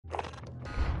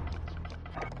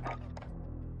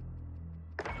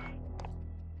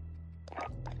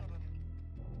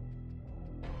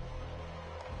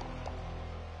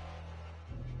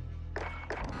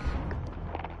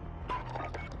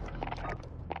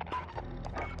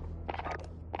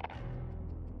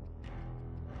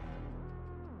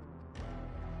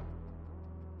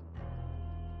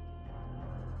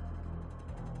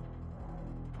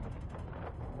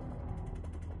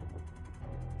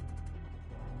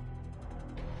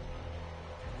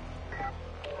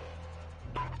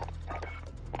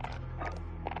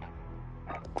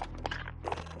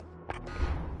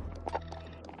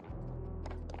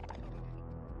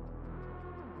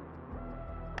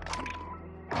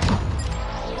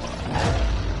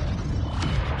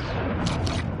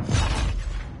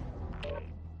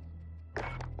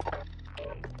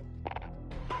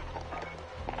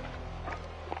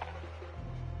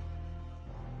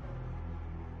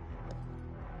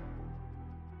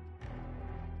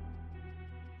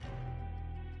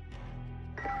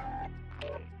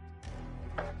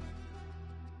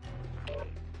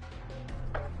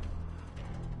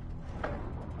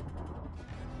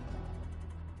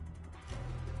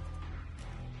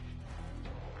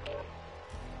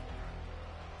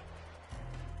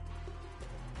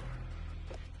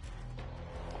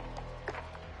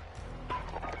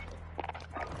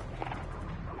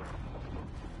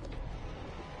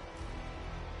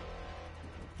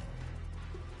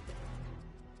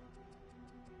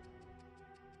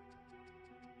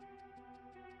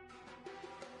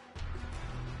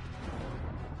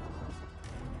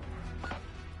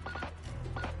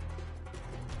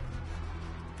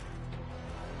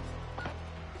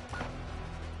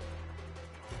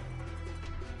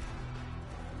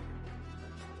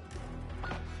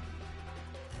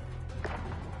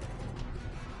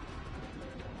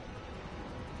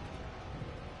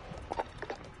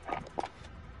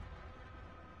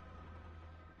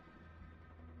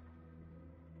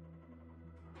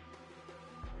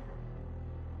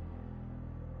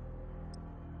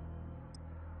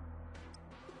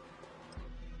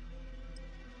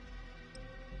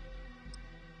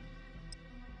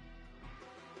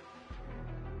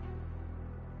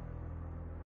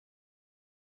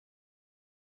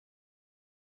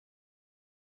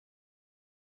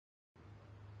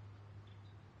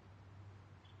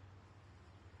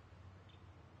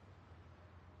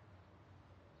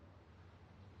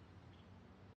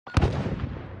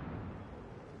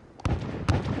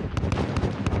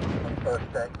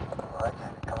first deck. Right,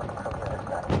 coming from the other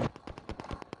side.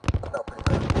 Not pretty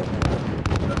good.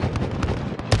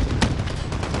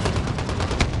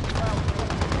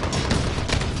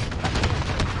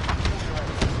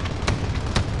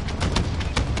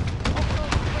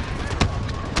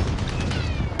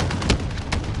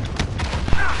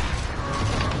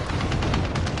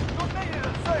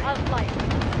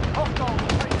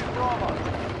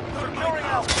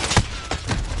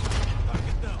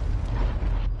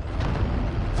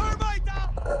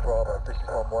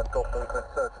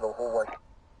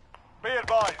 Be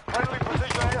advised, friendly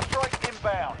precision airstrike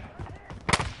inbound.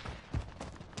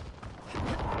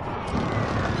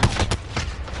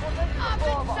 I've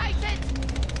been sighted!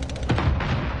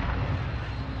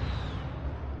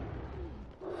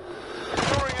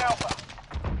 Securing Alpha.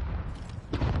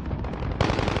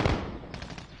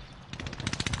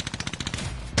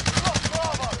 Lost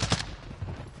Bravo!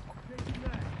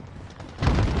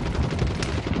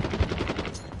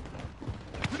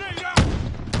 Grenade out!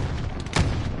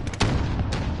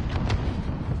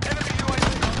 Enemy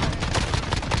UAV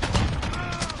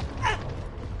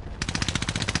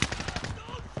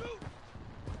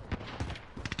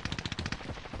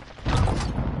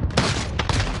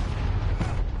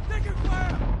taking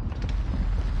fire!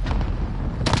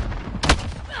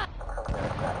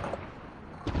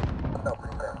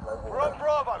 We're on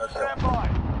Bravo, stand by.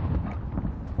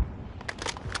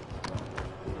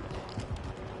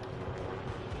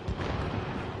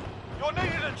 You're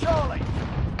needed at Charlie.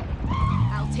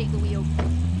 I'll take the wheel.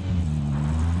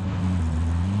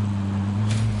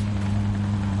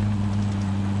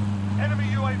 Enemy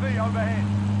UAV overhead.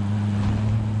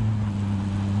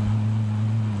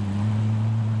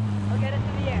 I'll get it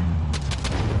to the air.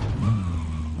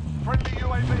 Friendly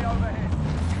UAV overhead.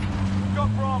 We've got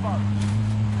Bravo.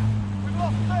 We've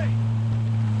lost C.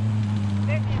 I've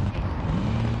been hit!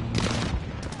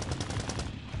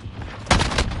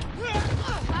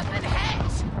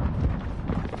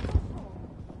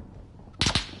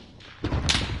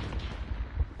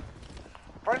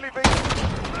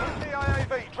 Friendly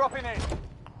IAV dropping in.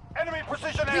 Enemy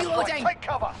precision airstrike. Reloading. Take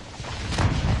cover.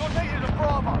 You're needed at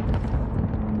Bravo.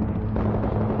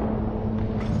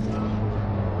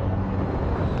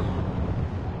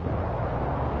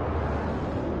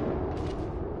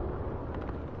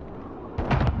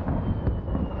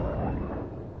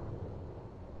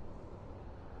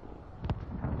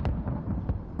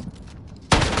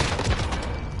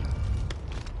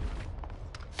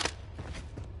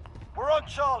 We're on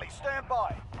Charlie, stand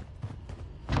by.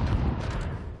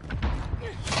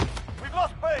 We've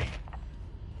lost B.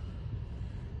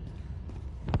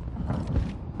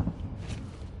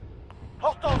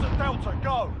 Hostiles at Delta,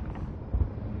 go.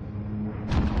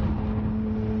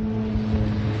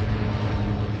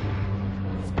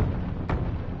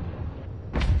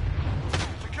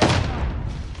 Secure.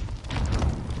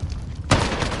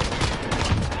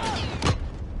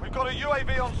 We've got a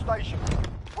UAV on station.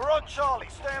 We're on Charlie,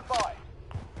 stand by.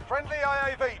 Friendly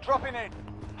IAV dropping in.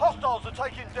 Hostiles are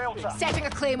taking Delta. Setting a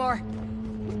claymore.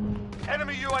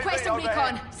 Enemy UAV Requesting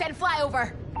overhead. recon. Send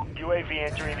flyover. UAV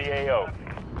entering the AO.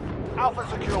 Alpha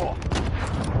secure.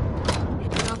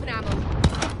 Open ammo.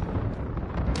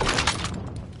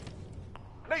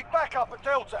 Need backup at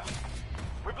Delta.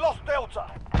 We've lost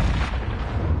Delta.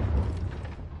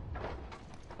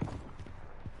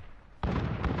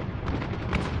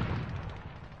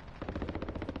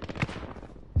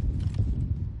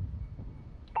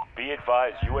 Be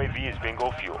advised, UAV is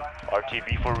bingo fuel.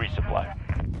 RTB for resupply.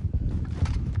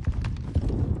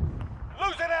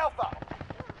 Losing Alpha.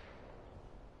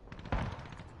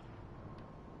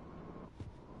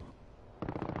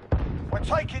 We're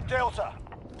taking Delta.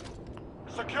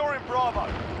 Securing Bravo.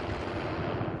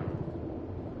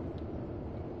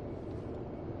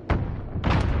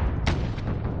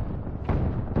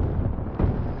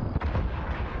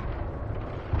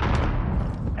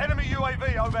 Enemy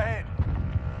UAV overhead.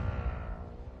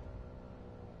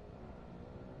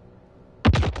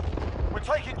 We're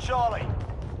taking Charlie.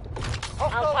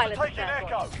 Hostiles are taking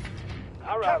Echo.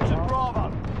 Captured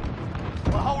Bravo.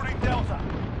 We're holding Delta.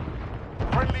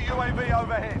 Friendly UAV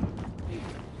overhead.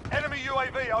 Enemy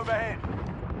UAV overhead.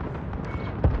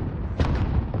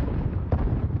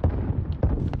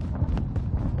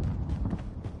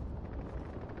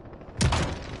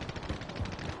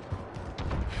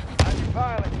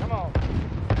 Pilot, come on.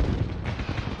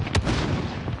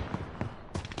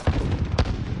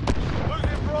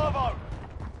 Losing Bravo.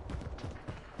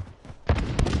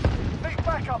 Need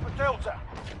backup at Delta.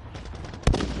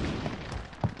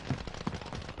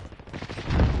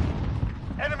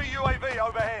 Enemy UAV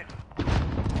overhead.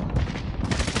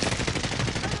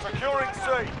 Securing C.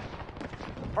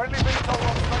 Friendly VTOL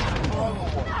on station for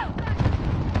overwatch.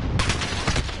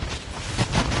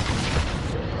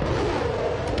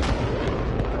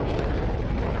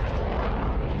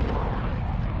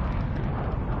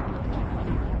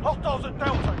 Hostiles at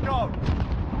Delta, go!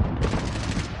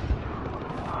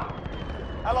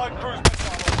 Allied cruise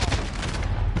missile on.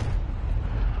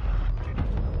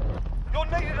 You're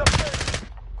needed up there!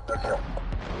 No kill.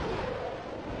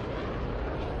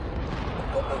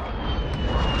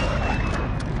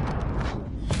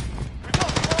 We've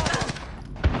got fire!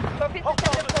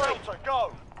 Hostiles at Delta, go!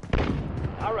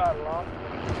 I'll ride along.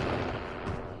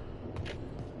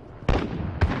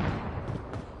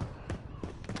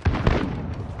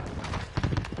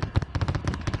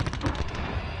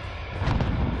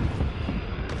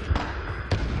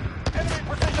 Enemy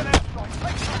precision airstrike,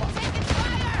 take cover! Taking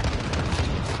fire!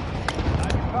 I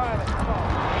can find it. Come on.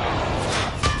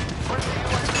 Friendly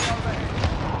UAV overhead.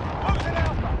 Losing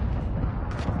Alpha!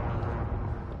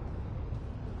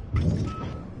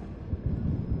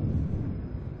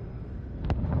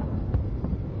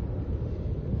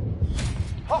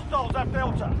 Hostiles at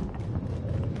Delta.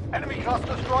 Enemy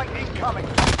cluster strike incoming.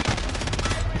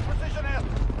 Enemy precision air.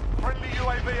 Friendly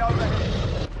UAV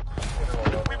overhead.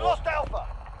 We've lost Alpha.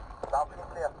 Balcony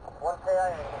clear. 1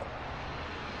 KIA.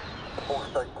 All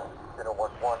station.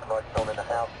 011, right zone in the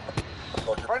house.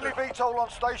 Roger, Friendly sir. VTOL on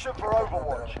station for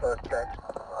Overwatch. First check.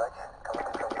 Right. Coming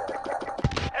from the aircraft.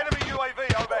 Enemy UAV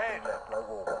overhead. No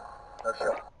war. No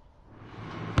shot.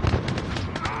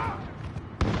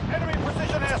 Enemy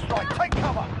precision airstrike. Take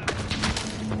cover.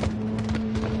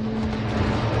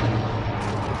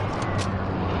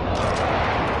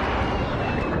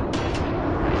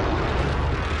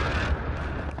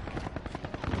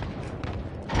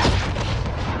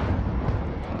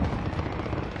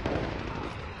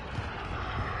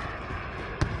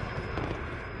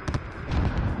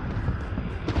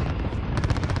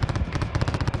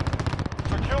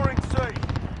 Securing C.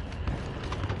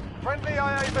 Friendly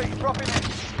IAV dropping in.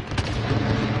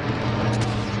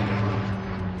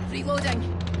 Reloading.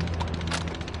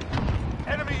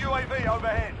 Enemy UAV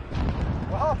overhead.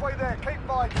 We're halfway there. Keep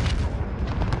fighting.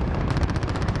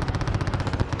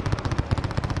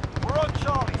 We're on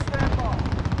Charlie. Stand by.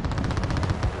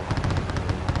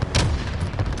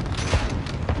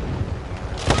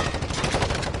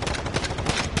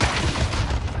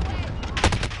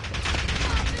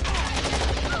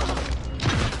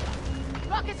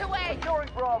 Rockets away! Securing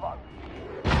Bravo.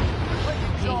 We're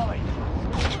taking Charlie.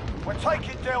 We're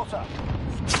taking Delta.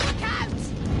 Look out!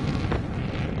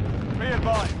 Be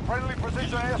advised. Friendly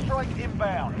precision airstrike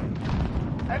inbound.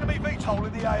 Enemy VTOL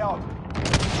in the AO.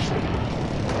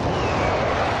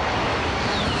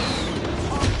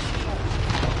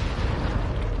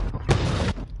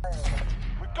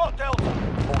 We've got Delta.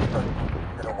 All station.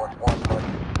 011, right.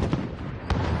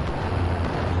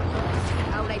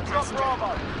 Outright Got passenger.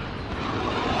 Bravo.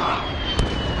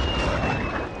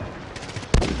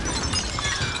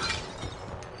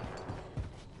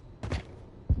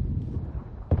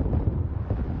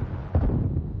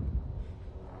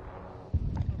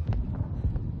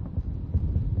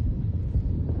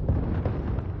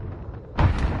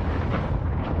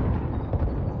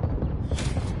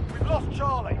 We've lost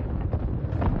Charlie.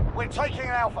 We're taking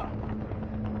Alpha.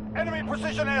 Enemy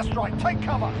precision airstrike. Take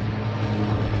cover.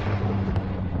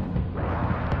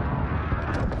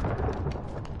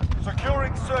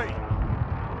 Securing C.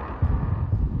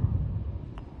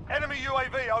 Enemy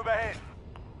UAV overhead.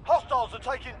 Hostiles are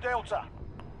taking Delta.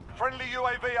 Friendly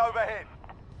UAV overhead.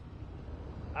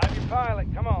 I'm your pilot.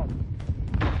 Come on.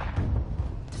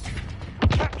 We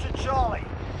captured Charlie.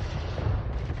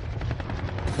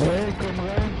 Ouais,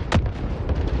 comrade.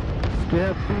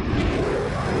 Careful.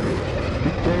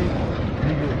 Dictate.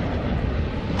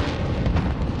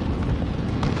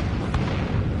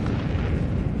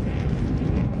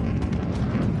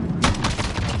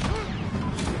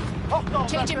 Hostiles at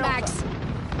Changing Delta. mags.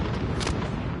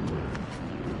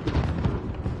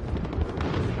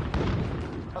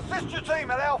 Assist your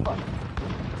team at Alpha.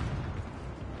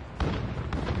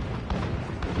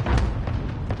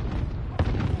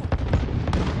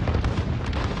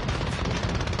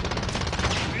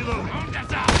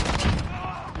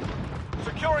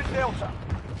 Securing Delta.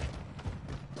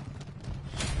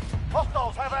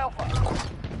 Hostiles have Alpha.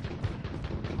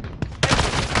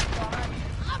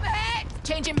 I'm hit!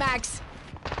 Changing mags.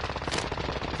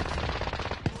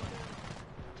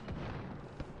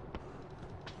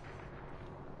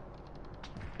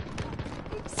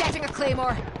 Setting a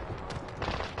claymore.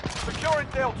 Securing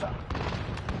Delta.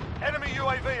 Enemy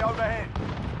UAV overhead.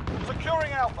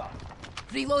 Securing Alpha.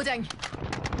 Reloading.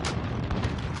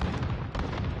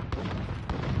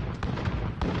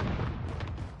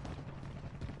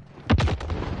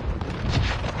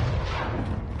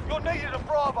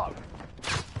 Bravo.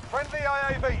 Friendly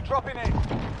AAV dropping in.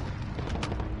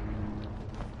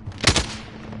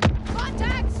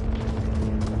 Contact!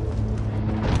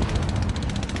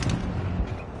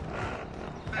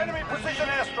 Enemy precision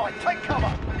airstrike. Take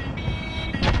cover.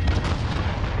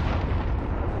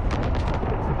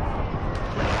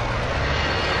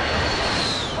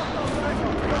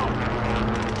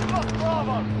 Lost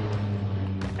Bravo.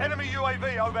 Enemy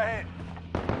UAV overhead.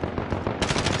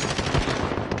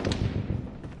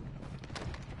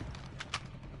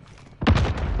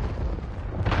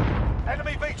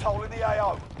 Enemy VTOL in the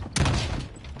AO.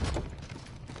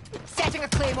 Setting a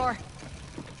claymore.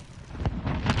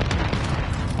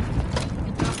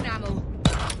 Dropping ammo.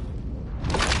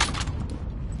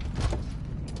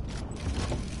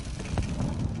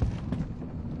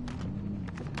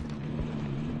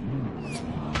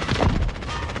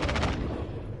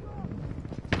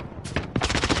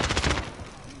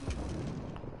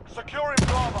 Securing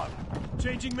Bravo.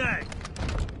 Changing mag.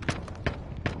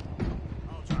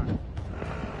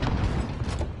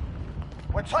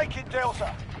 We're taking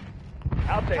Delta.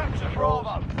 I'll take Capture controls.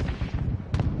 Bravo.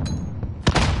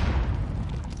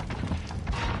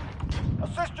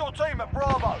 Assist your team at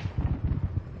Bravo.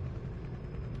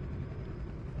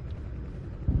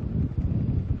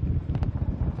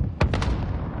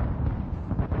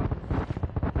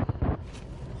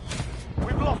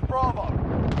 We've lost Bravo.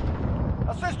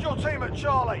 Assist your team at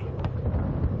Charlie.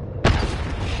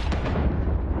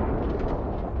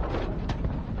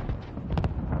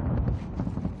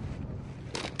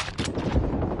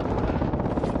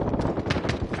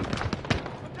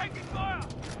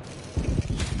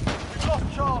 We've lost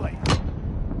Charlie.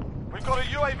 We've got a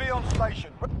UAV on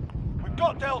station. We've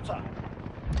got Delta.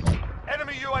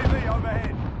 Enemy UAV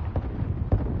overhead.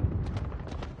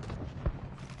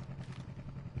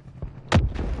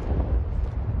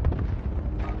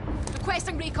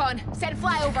 Requesting recon. Send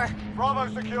flyover.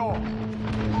 Bravo secure.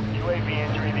 UAV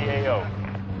entering the AO.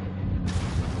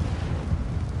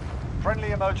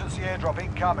 Friendly emergency airdrop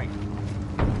incoming.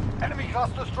 Enemy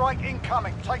cluster strike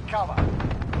incoming. Take cover.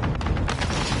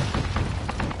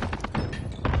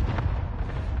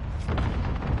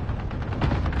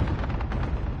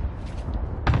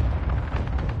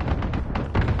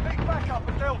 Big backup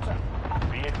at Delta.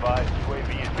 Be advised,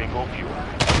 UAV is bingo fuel.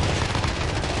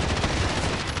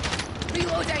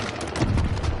 Reloading.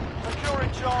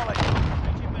 Securing Charlie.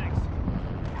 Changing mags.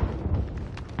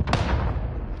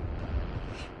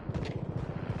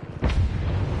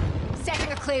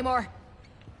 Setting a claymore.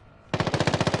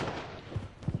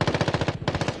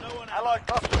 No one out. Allied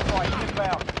cluster strike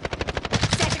inbound.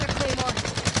 Setting a claymore.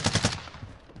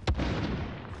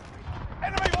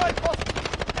 Enemy light post.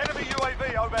 Enemy UAV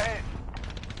overhead.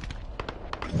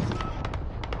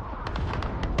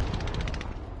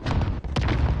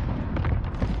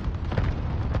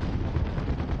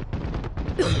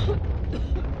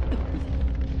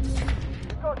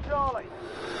 We've got Charlie.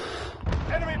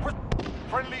 Enemy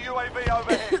friendly UAV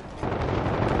overhead.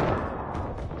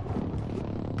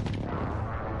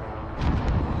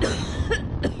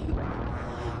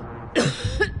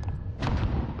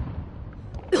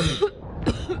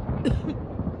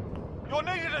 You're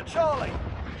needed at Charlie.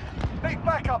 Need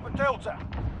backup at Delta.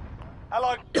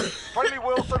 Allied friendly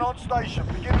Wilson on station.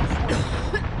 Begin to switch.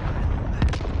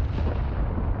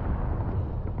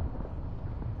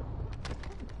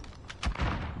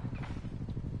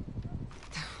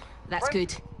 That's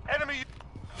good. Enemy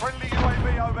friendly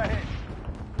UAV overhead.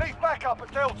 Need backup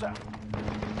at Delta.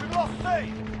 We've lost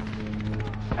C.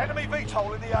 Enemy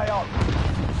VTOL in the AO.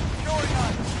 Securing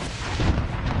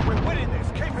A. We're winning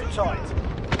this. Keep it tight.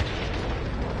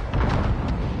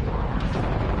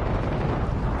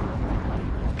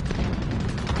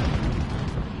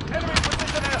 Enemy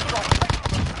precision airstrike.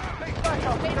 Need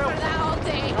backup Been at for Delta. that all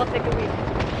day. I'll take a week.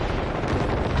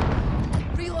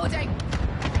 Reloading.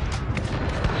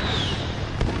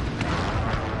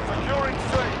 Securing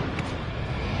C.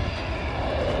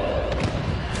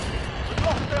 We've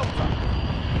lost Delta.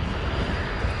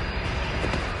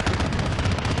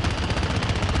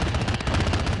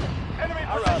 Enemy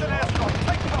precision airstrike.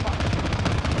 Take cover.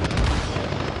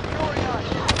 Securing A.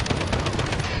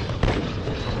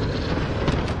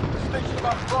 Stitched them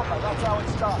up proper. That's how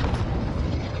it's done.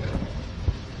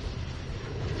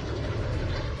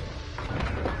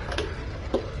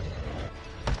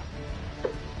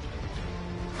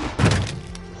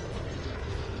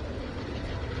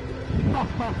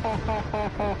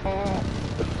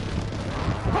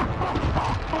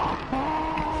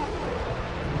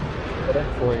 What a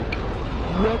freak.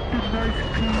 What a nice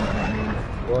team.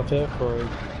 What a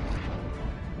freak.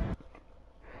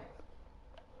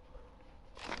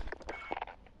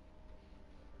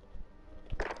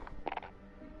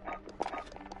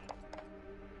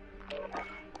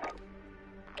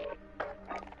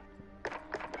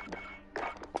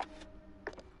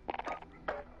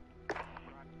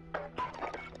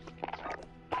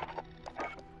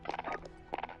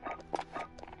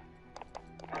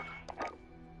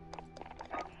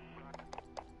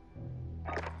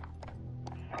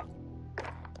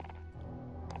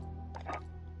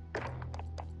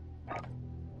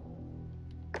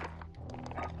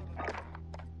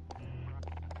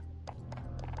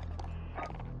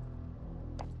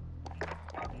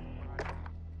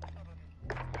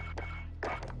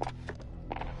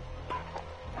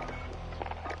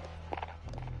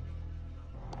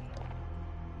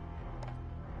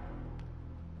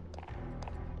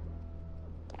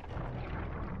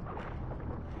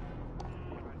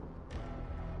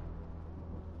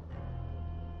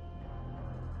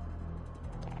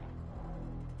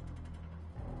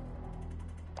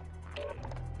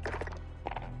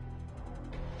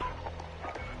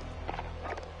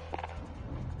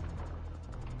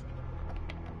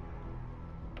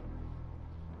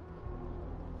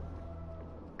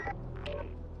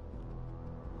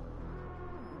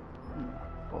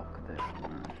 Fuck this,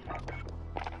 man.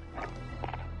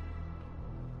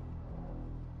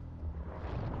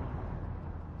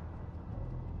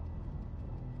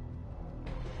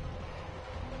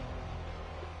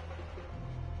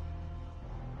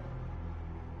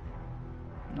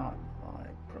 Not my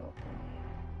problem.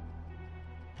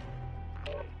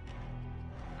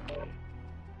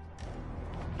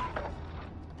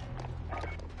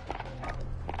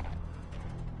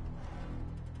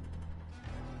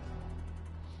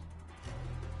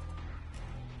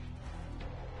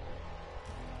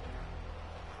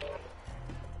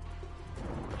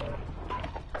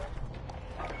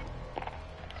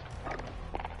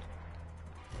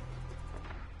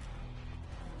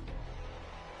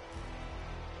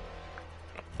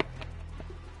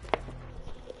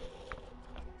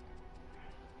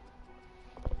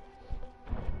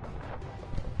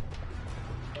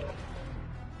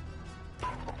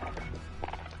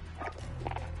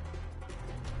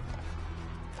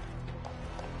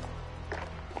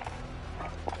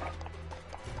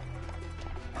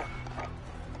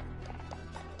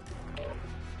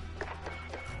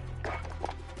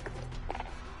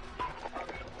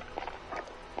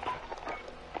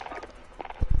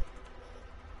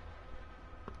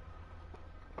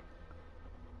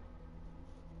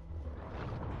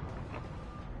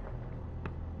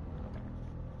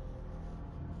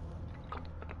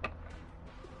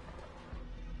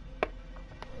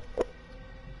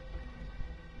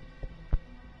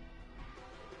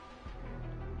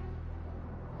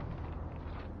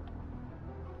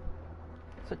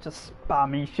 Such a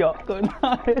spammy shotgun,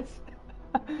 that is.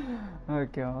 Oh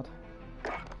god.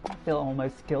 I feel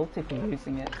almost guilty for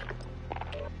using it.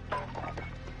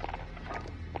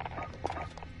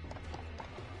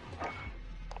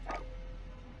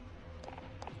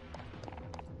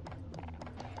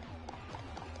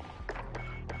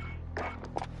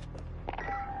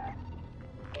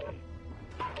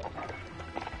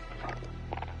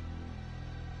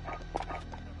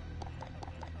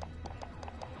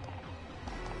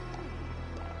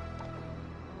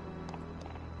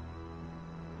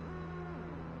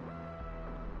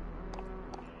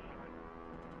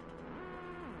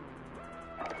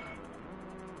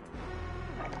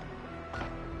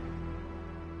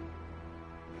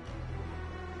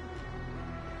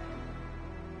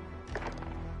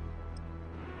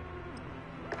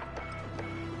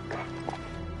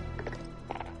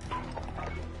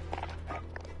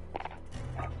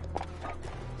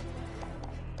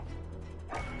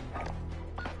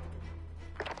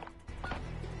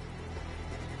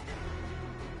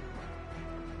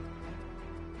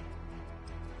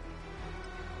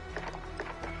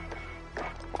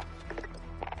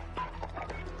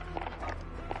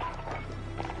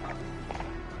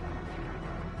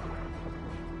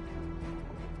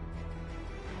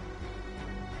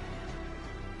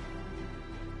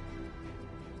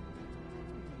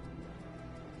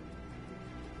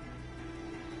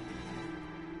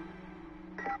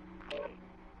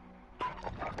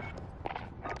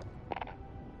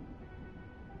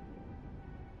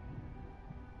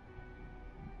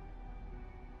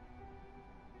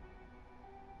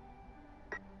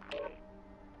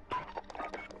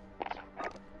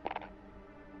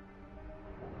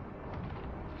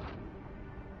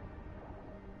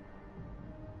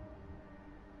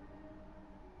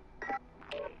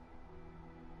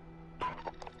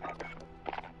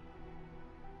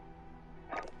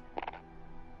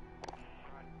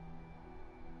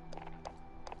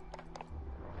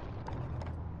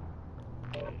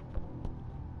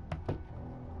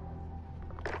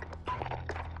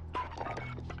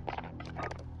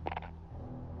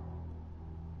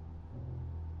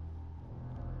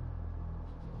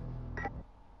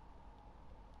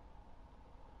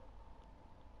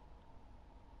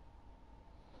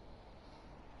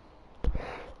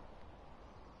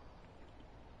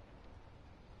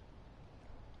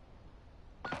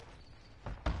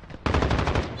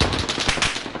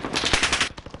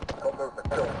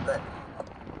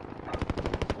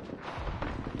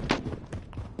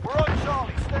 We're on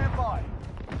Charlie, stand by.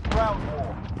 Ground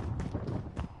war.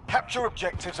 Capture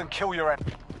objectives and kill your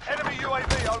enemy. Enemy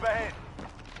UAV overhead.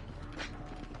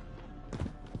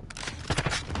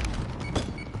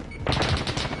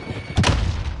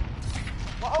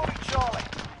 We're holding Charlie.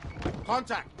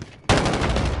 Contact.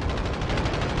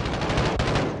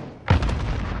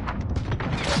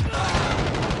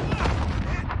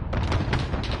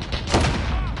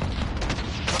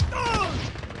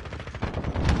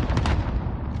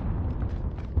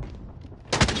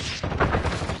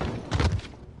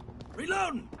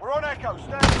 We're on Echo,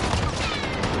 stand by.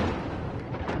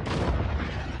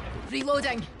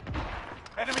 Reloading.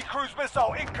 Enemy cruise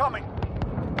missile incoming.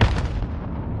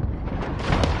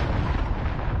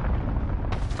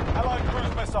 Allied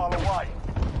cruise missile away.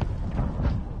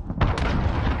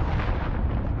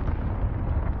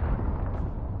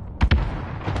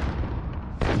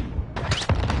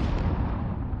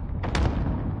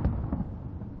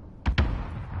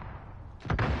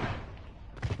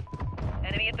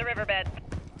 Enemy at the riverbed.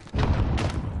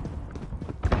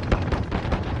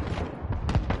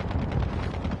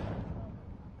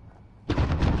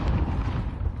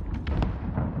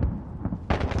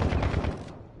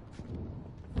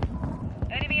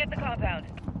 Enemy at the compound.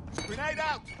 Grenade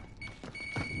out!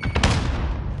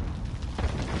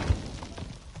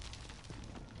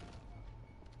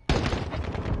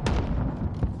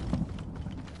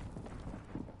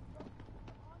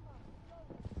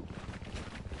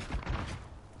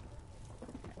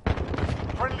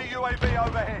 Friendly UAV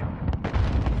overhead.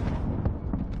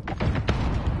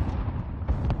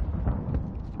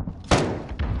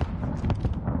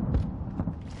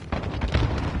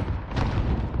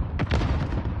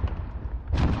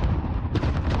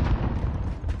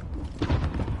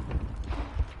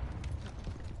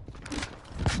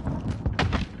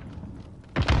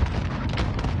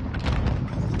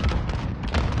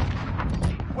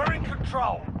 We're in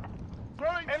control.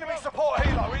 Enemy support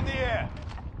helo in the air.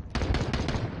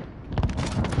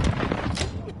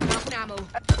 Dropping ammo.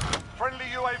 Friendly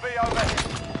UAV overhead.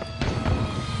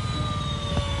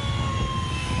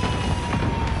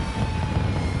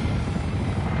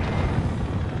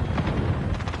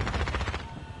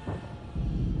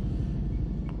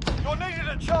 You're needed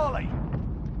at Charlie.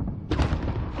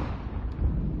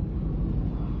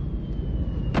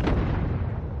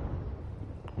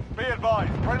 Be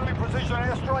advised, friendly precision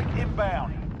airstrike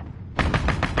inbound.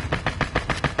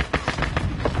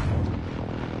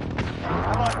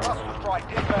 Allied cluster strike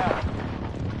inbound.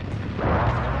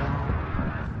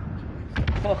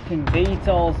 Fucking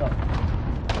VTOLs up.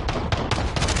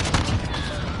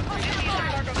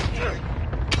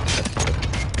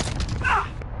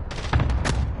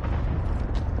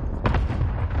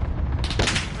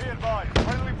 Be advised,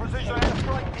 friendly precision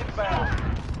airstrike inbound.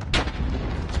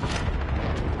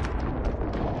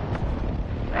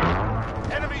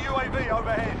 Enemy UAV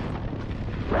overhead.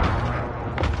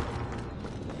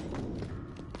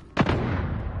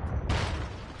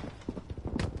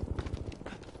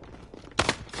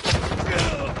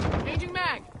 Changing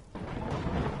mag.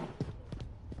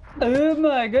 Oh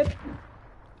my god.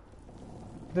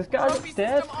 This guy's Trophy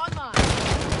upstairs. system online.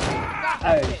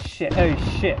 Oh shit, oh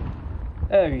shit.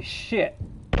 Oh shit.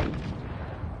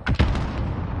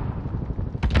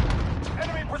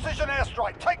 Enemy precision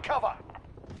airstrike, take cover.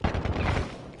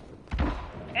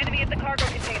 Enemy at the cargo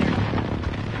container.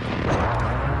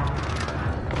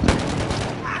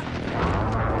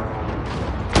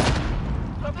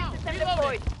 Trophy system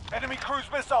deployed. Enemy cruise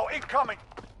missile incoming.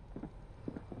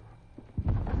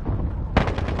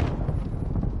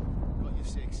 Got your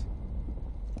 6.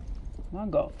 I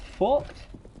got fucked.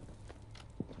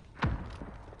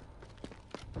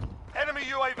 Enemy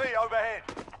UAV overhead.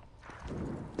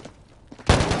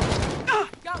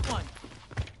 Got one.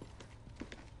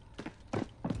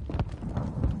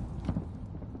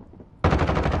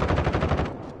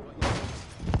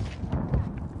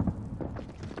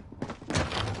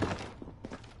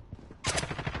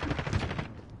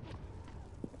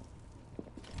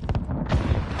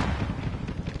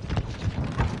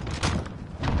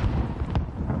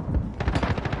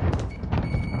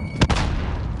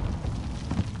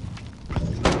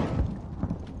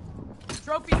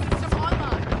 Trophy system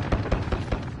online.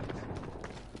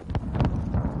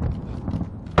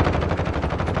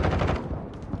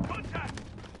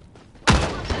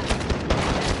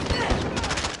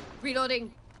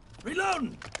 Reloading.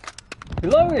 Reloading!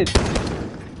 Reloaded!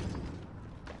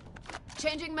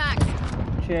 Changing mag.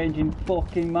 Changing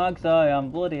fucking mags I am.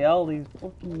 Bloody hell, these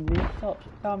fucking VTOL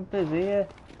campers here.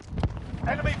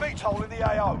 Enemy VTOL in the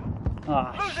AO.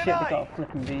 Ah Losing shit, they A. got a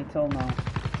flipping VTOL now.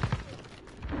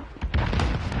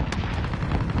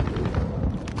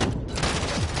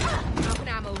 Dropping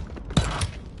ammo.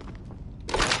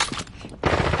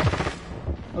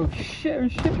 Oh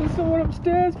shit, there's someone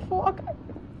upstairs, fuck!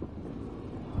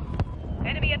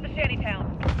 Enemy at the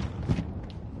shantytown.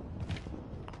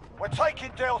 We're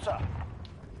taking Delta.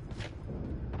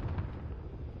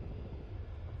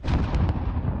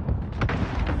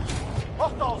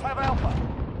 Hostiles have Alpha.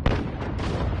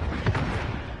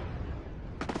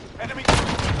 Enemy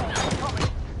coming.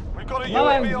 We've got a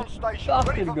UAV on station, ready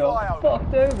Fucking for got flyover.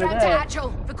 fucked over Front to there.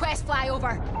 Hatchel. Request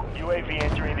flyover. UAV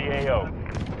entering the AO.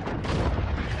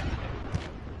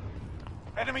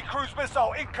 Enemy cruise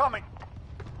missile incoming.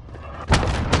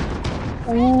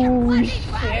 Ooh,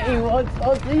 shit, he wants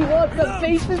a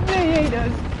piece of me, he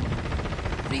does.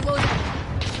 Reloading.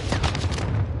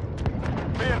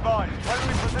 Be advised,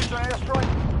 friendly precision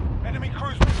airstrike. Enemy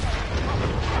cruise missile.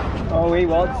 Oh, he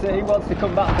wants to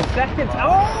come back for seconds.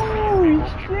 Oh,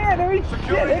 shit,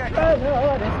 they're trying the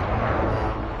hardest.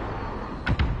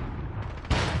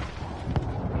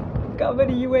 Look how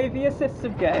many UAV assists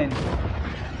I'm getting.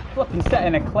 Flipping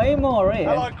setting a claymore here.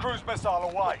 Allied cruise missile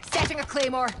away. Setting a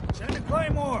claymore. Send a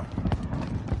claymore.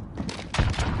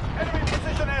 Enemy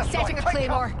precision airstrike. Setting a Take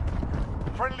claymore.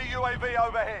 cover. Friendly UAV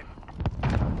overhead.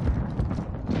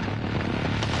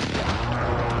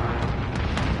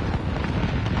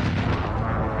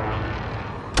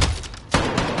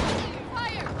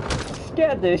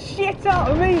 Scared the shit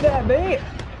out of me there, mate.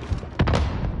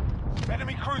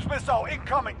 Enemy cruise missile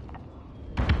incoming.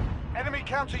 Enemy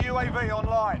counter UAV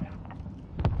online.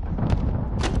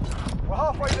 We're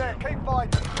halfway there. Keep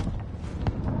fighting.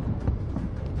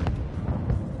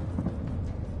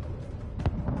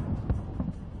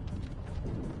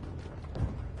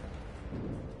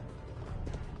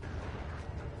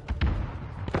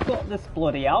 Got this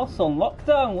bloody house on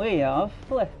lockdown, we have.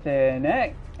 Flipping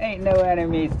heck. Ain't no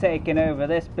enemies taking over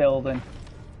this building.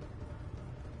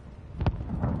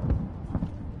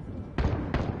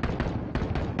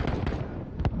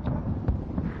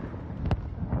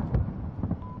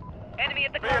 Enemy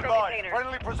at the Be cargo advised, container.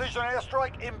 friendly precision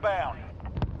airstrike inbound.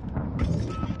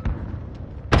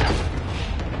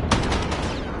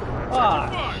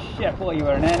 Ah, shit, I thought you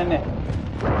were an enemy.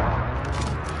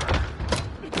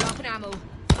 Dropping ammo.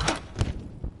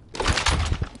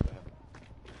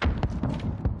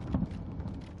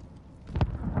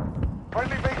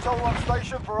 Friendly VTOL on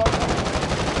station for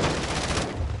open.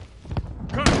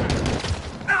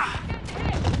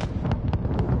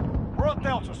 We're on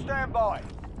Delta, stand by.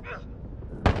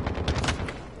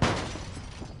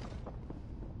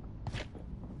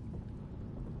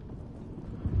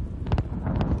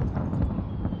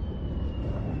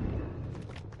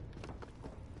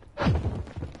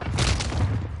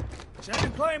 Send a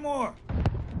claymore.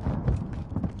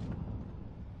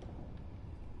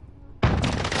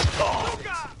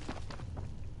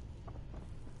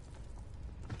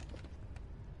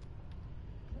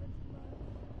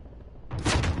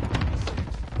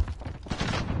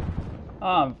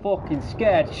 I'm fucking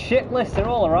scared shitless, they're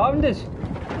all around us.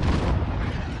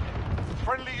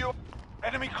 Friendly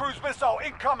enemy cruise missile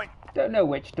incoming. Don't know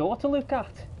which door to look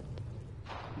at.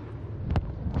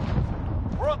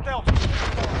 We're on Delta.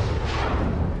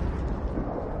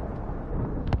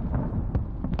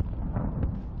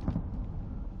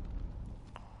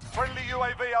 Friendly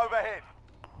UAV overhead.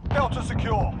 Delta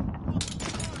secure.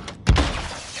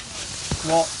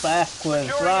 What the heck was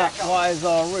that? Why is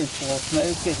our roof all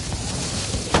smoky?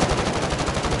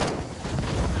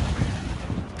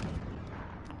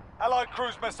 Allied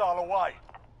cruise missile away.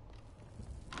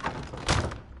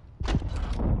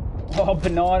 Oh,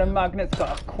 Banana Magnet's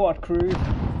got a quad cruise.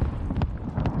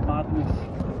 Madness.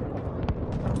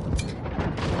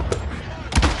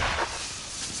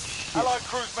 Allied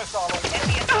cruise missile away.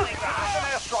 Enemy at the playground. Precision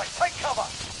airstrike. Take cover.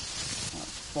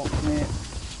 Fuck me.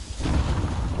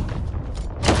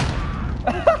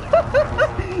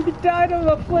 You died on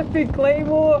a flipping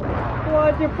claymore.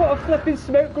 Why'd you put a flipping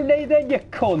smoke grenade in, you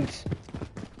cunt?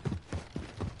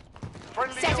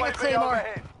 Friendly Setting a UAV claymore.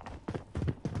 overhead.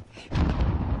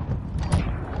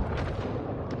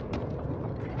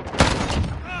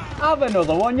 Have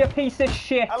another one, you piece of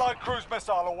shit. Allied cruise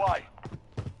missile away.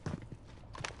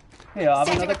 Here, have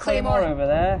Setting another a claymore. over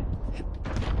there.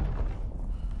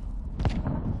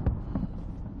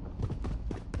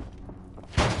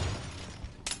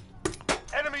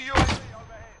 Enemy UAV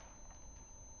overhead.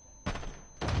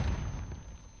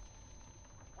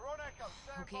 We're on Echo.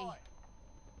 Stand Okay. by.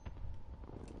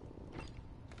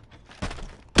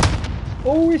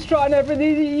 Oh, he's trying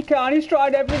everything he can. He's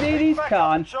trying everything he Back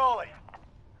up can. to Charlie.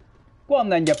 Go on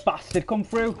then, you bastard. Come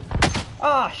through.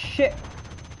 Ah, shit.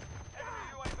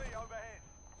 Enemy UAV overhead.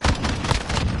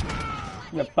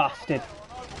 You bastard.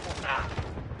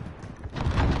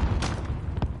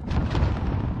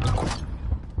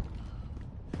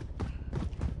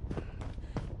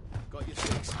 Got your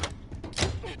six.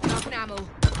 Dropping ammo.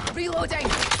 Reloading.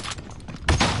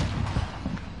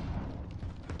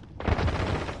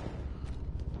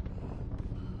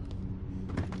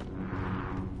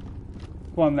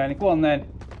 Go on then, go on then.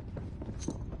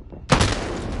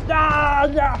 Ah,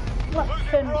 yeah, Losing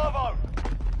flipping. Bravo.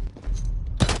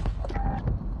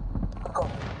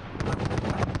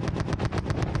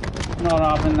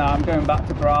 Not having that, I'm going back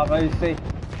to Bravo, see.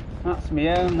 That's me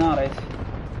own, that is.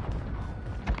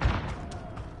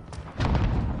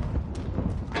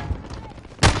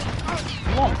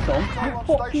 You want some? You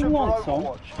fucking want some?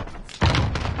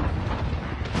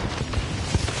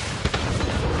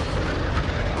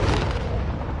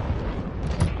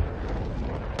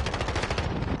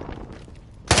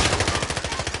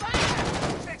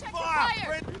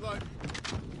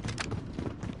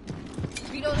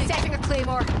 Reloading. Setting a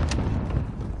claymore.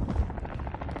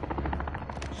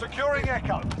 Securing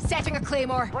Echo. Setting a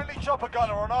claymore. Friendly chopper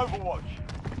gunner on Overwatch.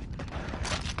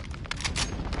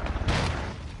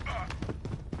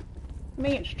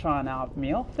 Mate's trying to have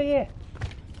me off here.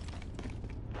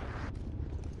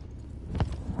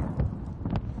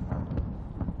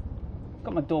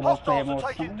 Got my double Hostiles claymore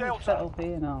are taking Delta. set up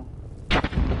here now.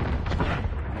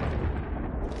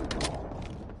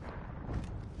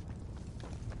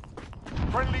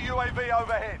 Friendly UAV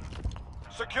overhead.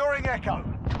 Securing Echo.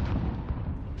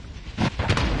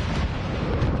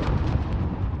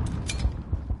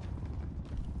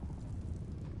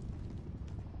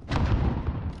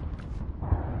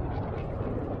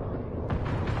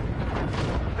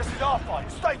 This is our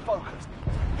fight. Stay focused.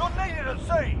 You're needed at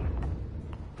sea.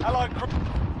 Allied crew.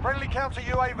 Friendly counter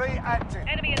UAV active.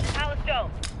 Enemy in the Palace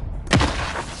Dome.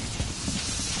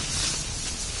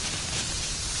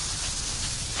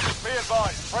 Be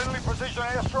advised, friendly precision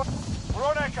airstrike. We're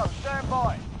on Echo, stand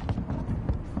by.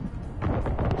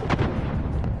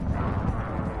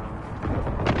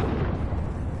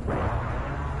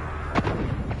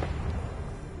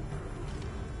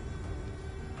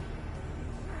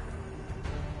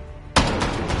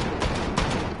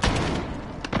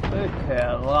 Look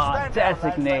at that,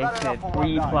 designated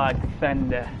B-flag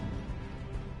defender.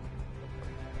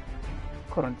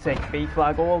 Couldn't take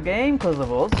B-flag all game because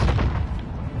of us.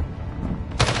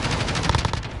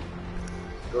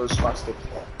 Goes faster.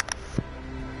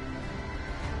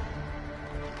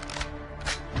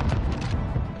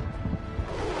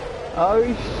 Oh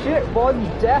shit,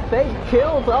 1 death, 8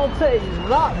 kills, I'll take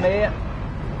that, mate.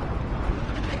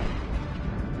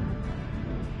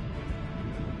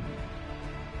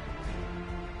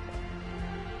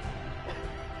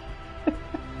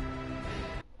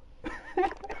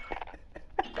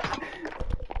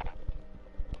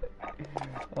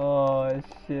 Oh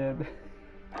shit.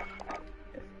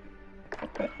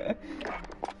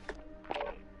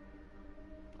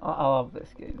 I love this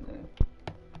game though.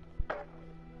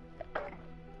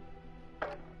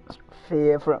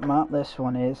 Favourite map this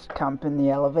one is. Camping the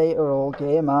elevator all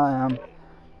game I am.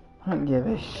 I don't give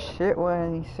a shit what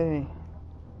any say.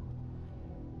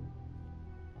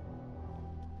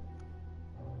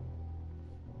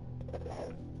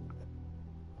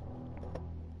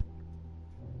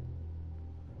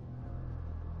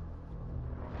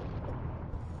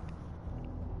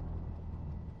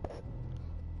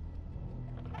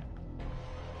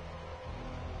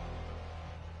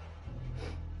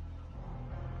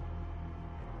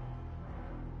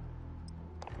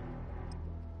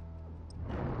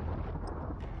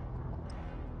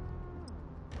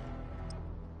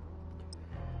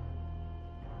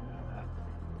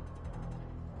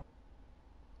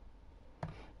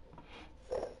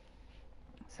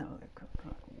 So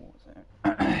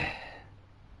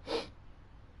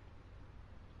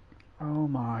oh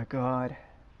my god.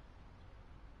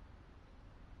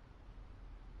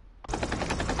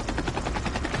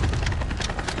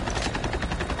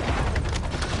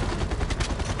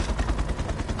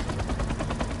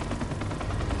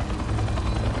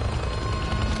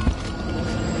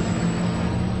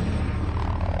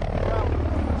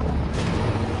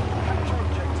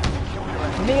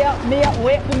 Mia,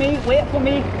 wait for me, wait for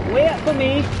me, wait for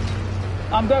me.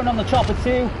 I'm going on the chopper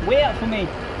too, wait for me.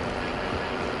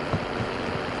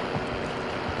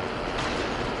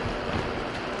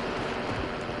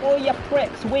 Oh, you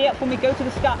pricks, wait for me, go to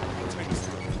the sky.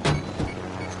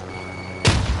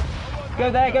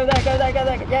 Go there, go there, go there, go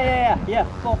there. Yeah,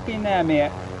 fucking there,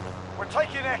 mate. We're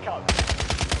taking Echo.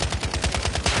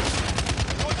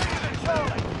 You're needed at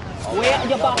Charlie. Wait,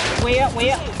 you're back,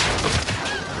 wait.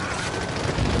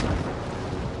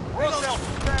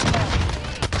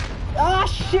 Ah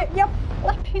shit, you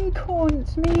flipping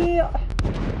cunts, mate.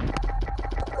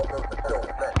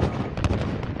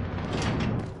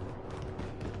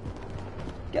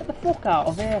 Get the fuck out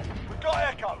of here. We've got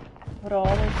Echo. What are we?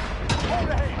 Hold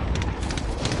ahead.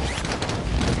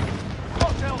 We've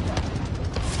got Delta.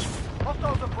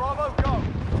 Hostiles at Bravo, go.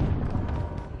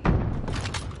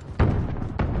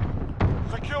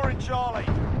 Securing Charlie.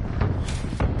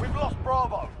 We've lost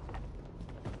Bravo.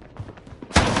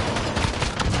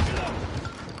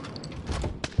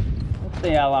 Get the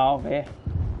hell out of here.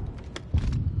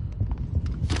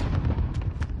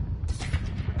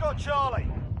 got Charlie.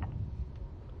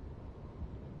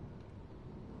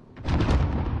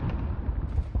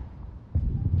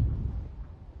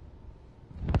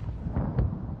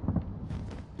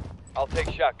 I'll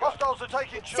take shotgun. Hostiles are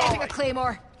taking Setting Charlie. a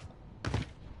claymore.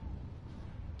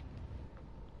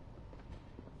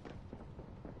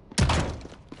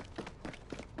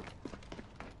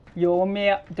 Yo,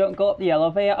 mate, don't go up the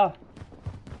elevator.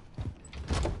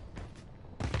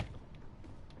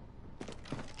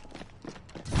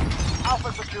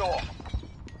 Alpha secure.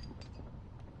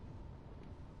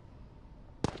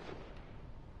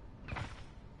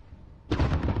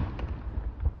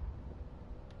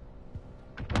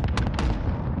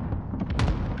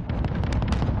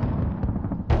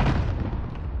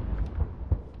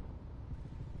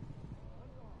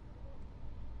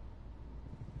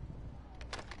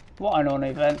 What an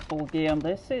uneventful game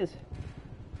this is.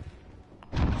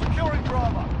 Securing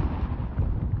Bravo.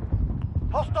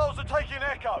 Hostiles are taking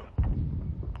Echo.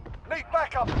 Need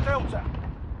backup at Delta.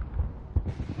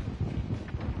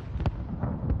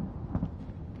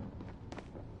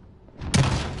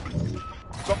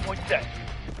 Got point set.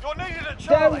 You're needed at Don't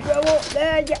Charlie. go up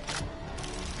there yet.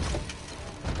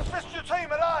 Assist your team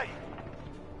at A.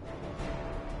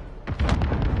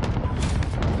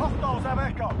 Hostiles have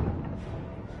Echo.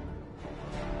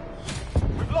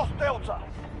 We've lost Delta.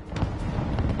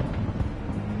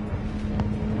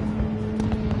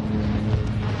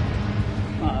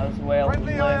 Might as well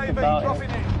Friendly learn AAV about dropping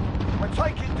it. in. We're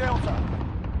taking Delta.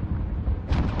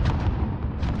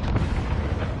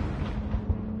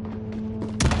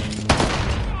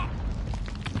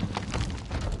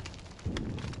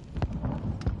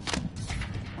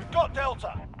 We've got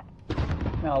Delta.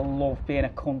 I love being a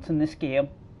cunt in this game.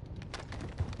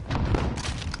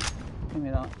 Give me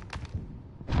that.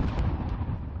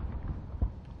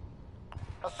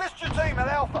 Assist your team at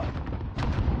Alpha.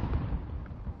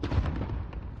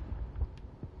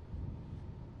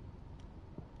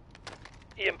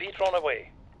 EMP thrown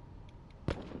away.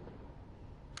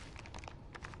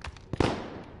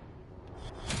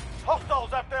 Hostiles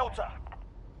have Delta.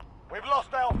 We've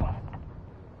lost Alpha.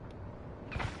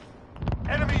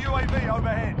 Enemy UAV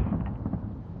overhead.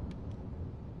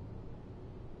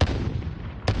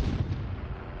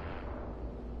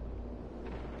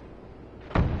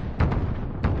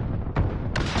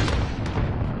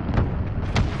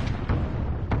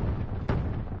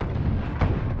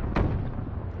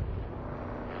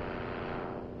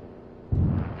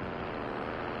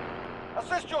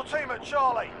 Assist your team at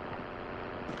Charlie.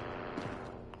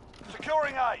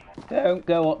 Securing A. Don't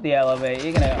go up the elevator,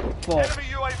 you're gonna get fucked. Enemy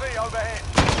UAV overhead.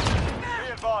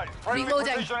 Be advised, friendly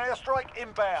Reloading. precision airstrike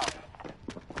inbound.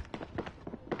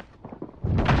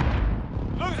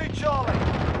 Losing Charlie.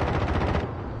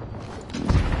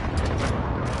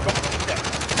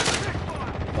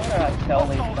 Why did I tell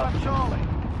these Hostiles have bastards? Charlie.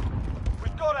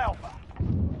 We've got Alpha.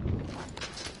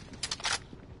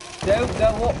 Don't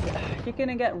go up. You're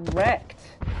gonna get wrecked.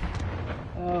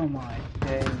 Oh my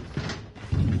days.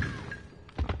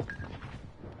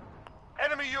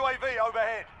 Enemy UAV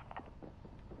overhead.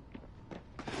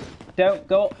 Don't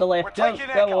go up the lift. We're Don't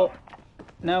taking go Echo. up.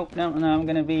 No, no, no. I'm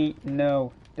gonna be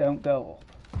no. Don't go up.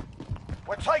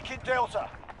 We're taking Delta.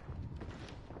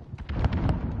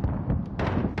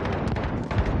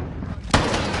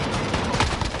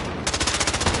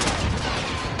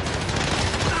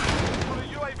 Put a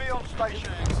UAV on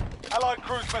station. Allied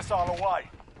cruise missile away.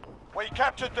 We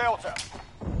captured Delta.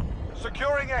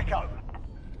 Securing Echo.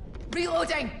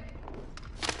 Reloading.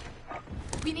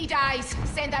 We need eyes.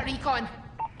 Send that recon.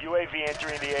 UAV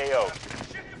entering the AO.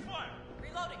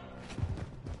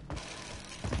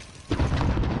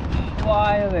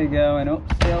 Why are they going up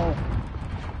still?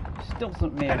 Just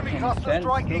doesn't make Enemy any cluster sense,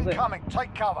 strike does it? incoming.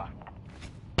 Take cover.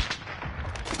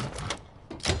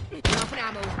 Enough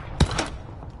ammo.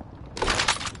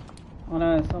 I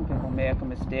know some people make a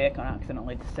mistake and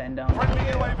accidentally descend down. Friendly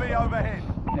UAV overhead.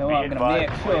 No, Be I'm gonna make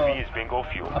advised, sure UAV is bingo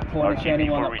fuel. I punish RTB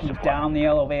anyone for that comes resupply. down the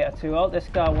elevator too. Oh, this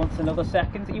guy wants another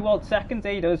second. He wants seconds,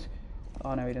 he does.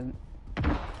 Oh no, he doesn't.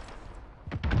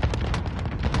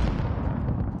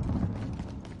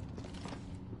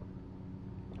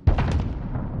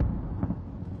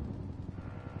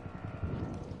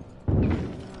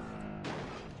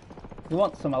 You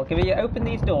want some? I'll give you. Open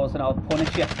these doors and I'll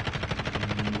punish you.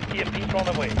 EMP thrown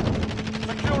away.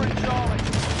 Securing Charlie.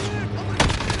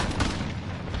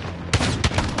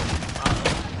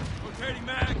 Rotating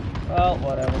mag. Well,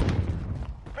 whatever.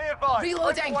 Be advised.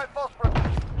 Reloading. White phosphorus.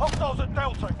 Hostiles at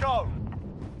Delta. Go.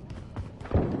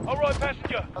 All right,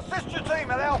 passenger. Assist your team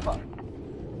at Alpha.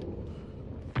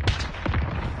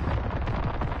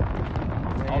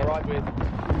 All right with.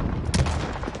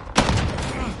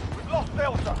 lost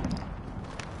Delta.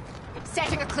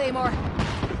 Setting a claymore.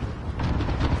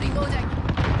 Reloading.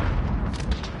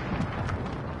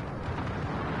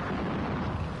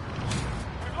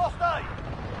 We've lost A.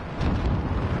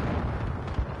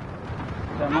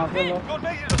 Don't have the look. You're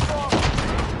needed as far.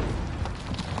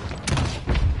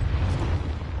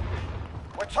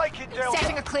 We're taking Delta.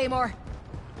 Setting a claymore.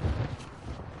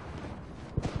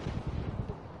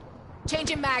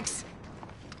 Changing mags.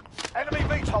 Enemy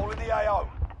VTOL in the AO.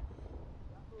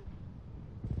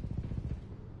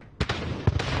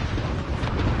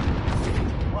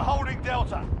 We're holding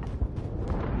Delta.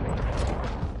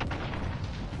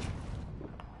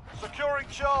 Securing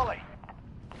Charlie.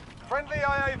 Friendly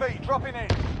IAV dropping in.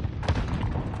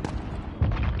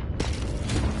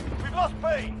 We've lost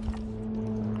B.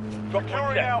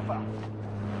 Securing Alpha.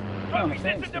 Trophy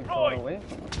system deployed.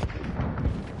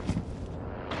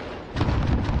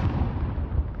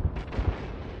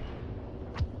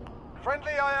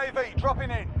 Friendly IAV dropping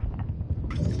in.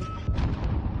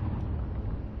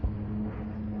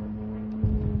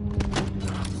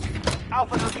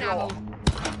 Alpha secure.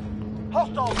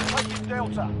 Hostiles taking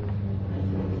Delta.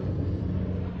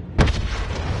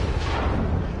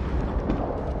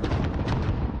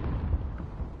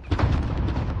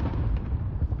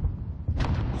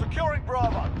 Securing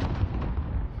Bravo.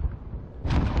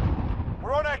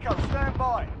 We're on Echo, stand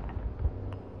by.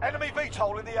 Enemy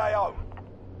VTOL in the AO.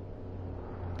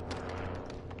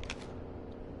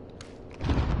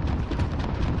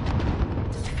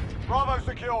 Bravo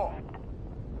secure.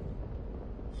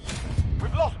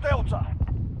 We've lost Delta.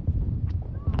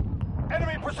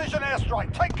 Enemy precision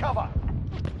airstrike. Take cover.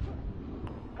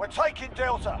 We're taking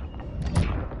Delta.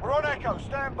 We're on Echo.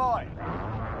 Stand by.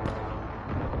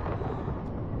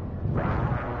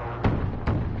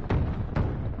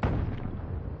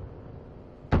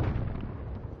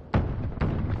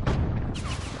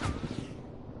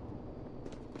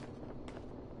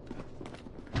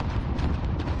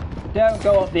 Don't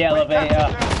go up the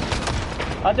elevator.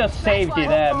 I just saved you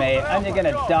there, mate, and you're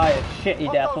gonna die a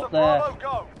shitty death up there.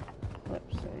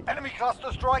 Enemy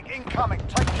cluster strike incoming.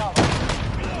 Take cover.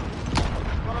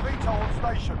 Got a VTOL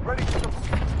on station. Ready to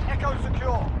deploy. Echo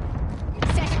secure.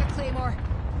 Setting a claymore.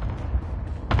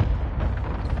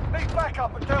 Need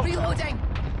backup at Delta. Reloading.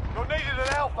 You're needed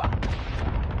at Alpha.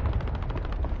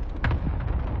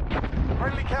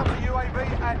 Friendly counter UAV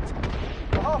and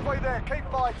we're halfway there. Keep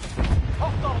fighting.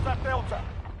 Hostiles at Delta.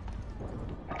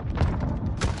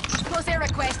 Close air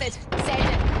requested. Send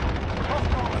it.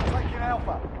 Hostiles taking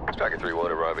Alpha. Striker 3-1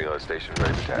 arriving on station,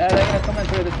 ready for Yeah, task. they're gonna come in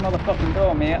through this motherfucking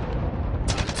door, mate.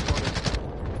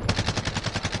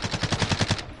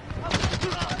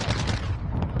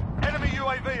 Enemy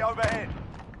UAV overhead.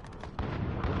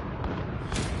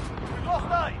 We've lost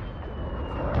A.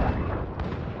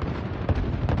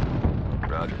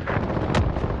 Roger.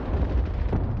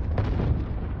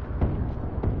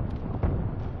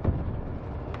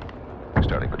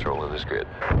 Starting patrol in this grid.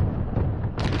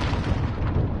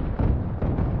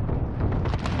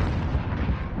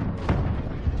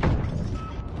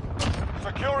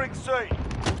 Securing C.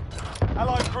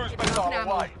 Allied cruise missile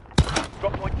away.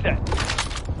 Drop point set.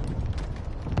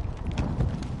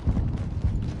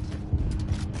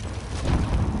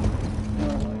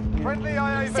 Friendly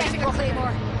IAV. Setting a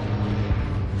claymore.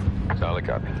 Solid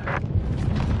copy.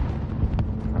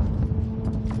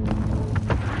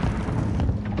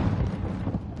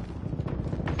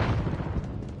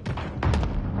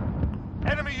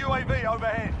 Enemy UAV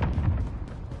overhead.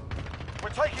 We're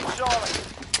taking Charlie.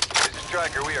 This is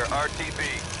Striker, we are RTB.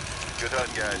 Good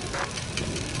hunt, guys.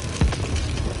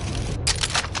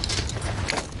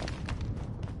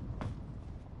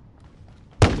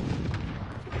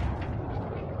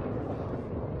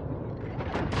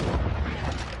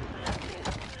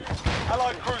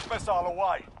 Allied cruise missile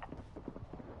away.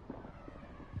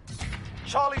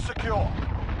 Charlie secure.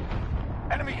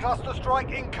 Enemy cluster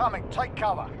strike incoming. Take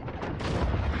cover.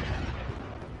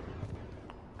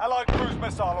 Allied cruise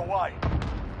missile away.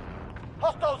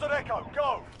 Hostiles at Echo.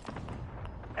 Go.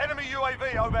 Enemy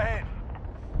UAV overhead.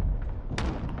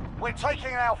 We're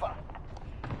taking Alpha.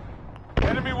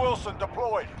 Enemy Wilson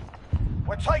deployed.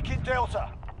 We're taking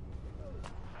Delta.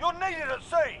 You're needed at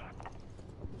sea.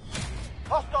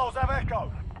 Hostiles have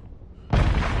Echo.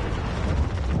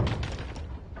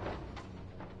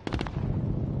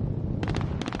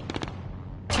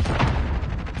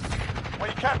 We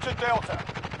captured Delta.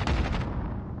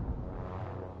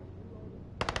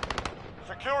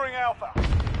 Securing Alpha.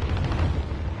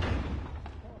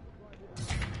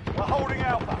 We're holding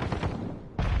Alpha.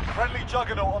 Friendly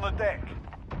Juggernaut on the deck.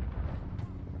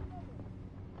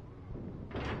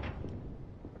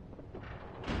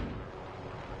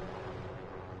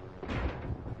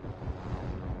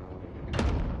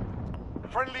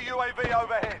 Friendly UAV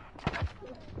overhead.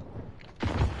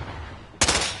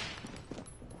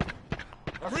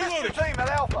 Assist your team at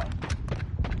Alpha.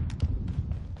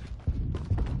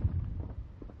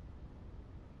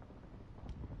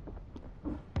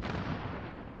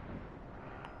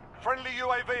 Friendly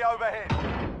UAV overhead.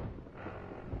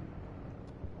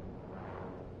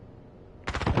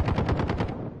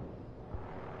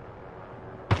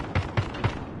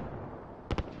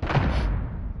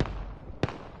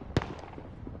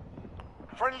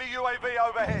 Friendly UAV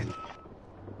overhead.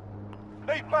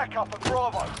 Need backup at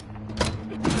Bravo.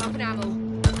 Drop an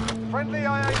ammo. Friendly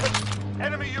AA.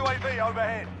 Enemy UAV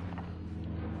overhead.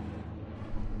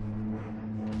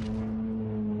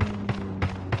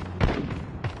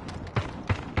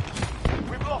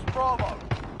 We've lost Bravo.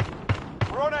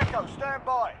 We're on Echo. Stand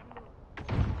by.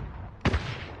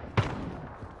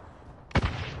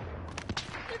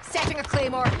 Setting a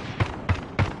claymore.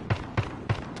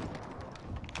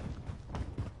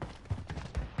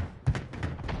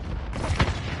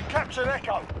 Captured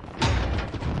Echo.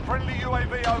 Friendly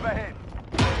UAV overhead.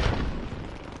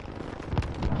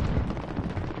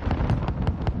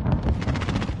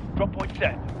 Drop point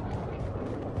set.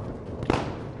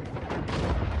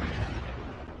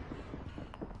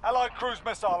 Allied cruise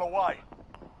missile away.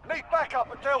 Need backup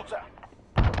at Delta.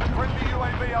 Friendly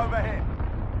UAV overhead.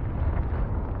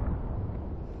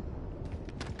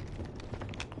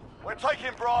 We're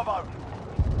taking Bravo.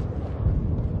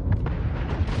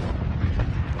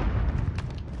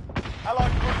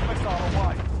 Allied cruise missile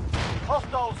away.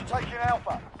 Hostiles are taking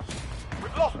Alpha.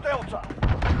 We've lost Delta.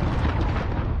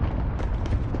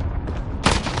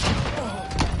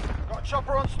 Got a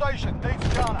chopper on station. Needs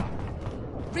gunner.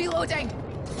 Reloading.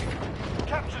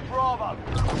 Captured Bravo.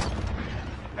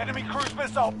 Enemy cruise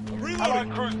missile.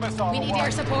 Allied cruise missile We need away.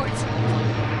 air support. Alpha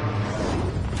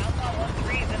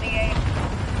 1-3 is in the air.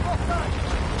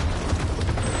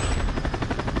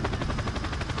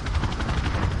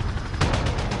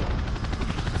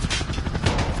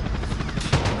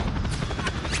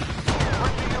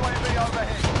 Friendly UAV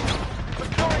overhead.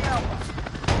 Securing Alpha.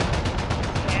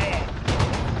 Yeah.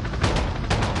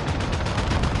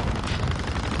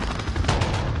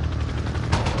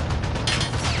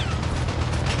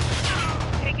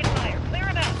 Taking fire. Clear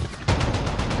him out.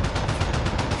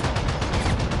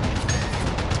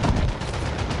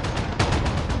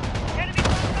 Enemy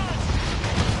locked on.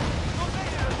 You're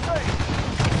needed at sea.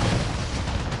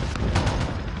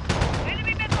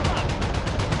 Enemy missile up.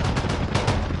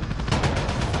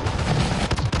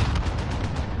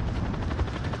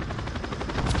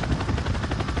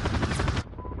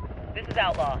 This is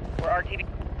Outlaw. We're RTV.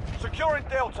 Securing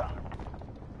Delta.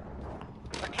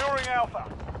 Securing Alpha.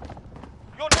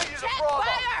 You're needed at Bravo.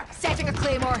 Setting a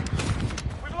claymore.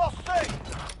 We've lost C.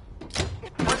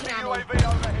 Friendly ammo. UAV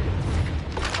overhead.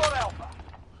 We've got Alpha.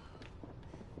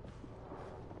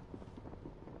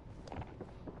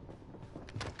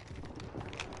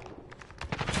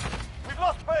 We've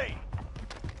lost B.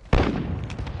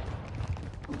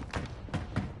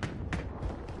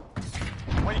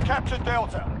 We captured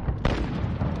Delta.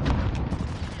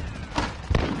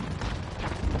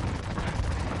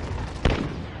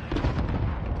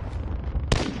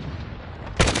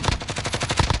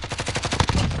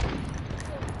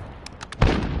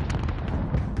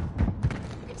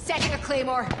 Setting a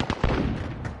claymore.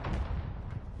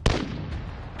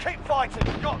 Keep fighting.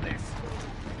 We've got this.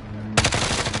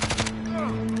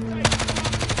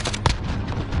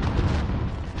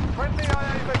 Friendly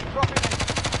IAV dropping in.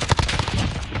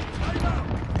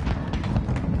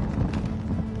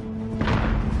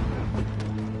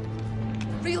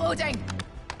 Reloading.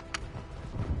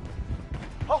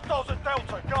 Hostiles at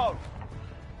Delta, go!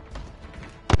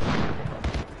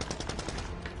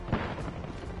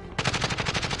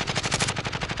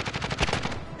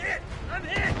 Hit! I'm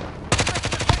hit!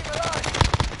 Team alive!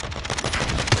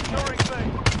 Securing C.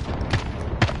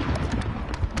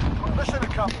 Mission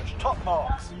accomplished. Top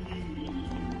marks.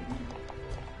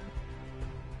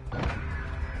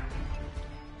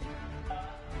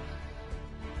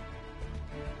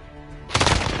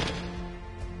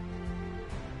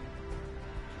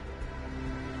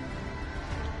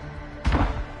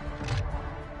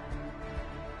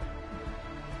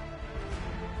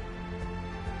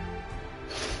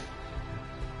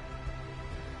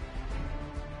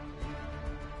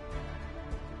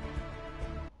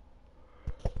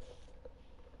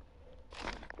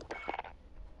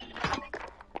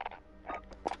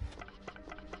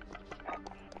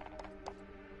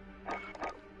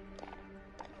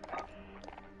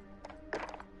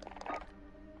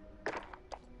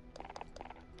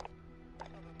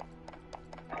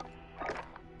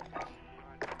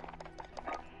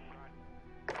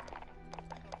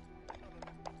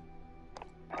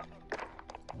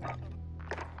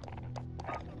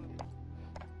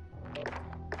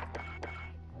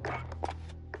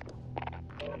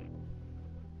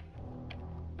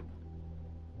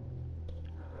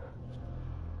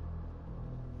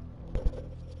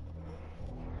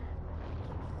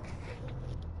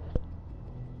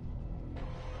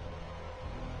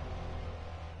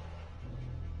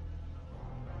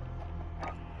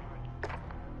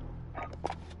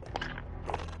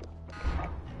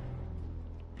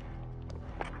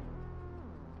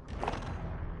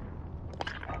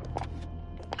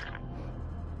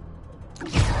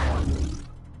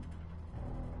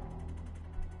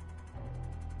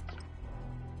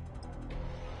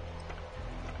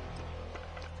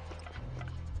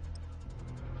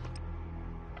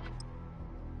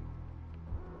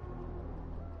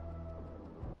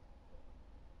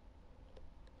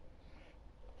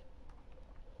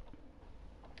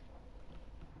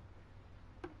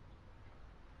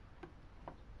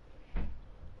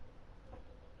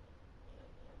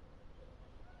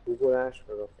 ugolás,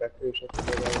 meg a fekvés, az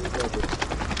például így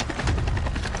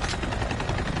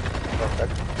a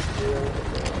fekvés,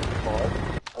 a hal.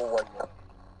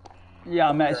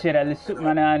 Ja, mä sirellyt,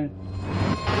 mä näen...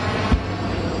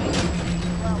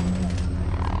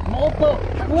 Motto,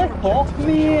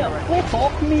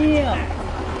 fuck me!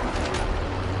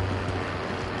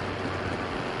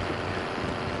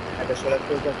 Ebbe se lett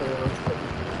fölgetlenül a most.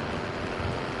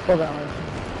 Fogalmam is.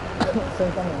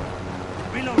 Szerintem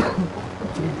nem.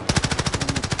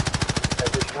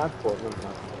 Ez is hardcore, nem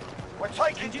hardcore. We're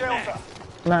taking Delta.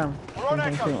 Nem. We're on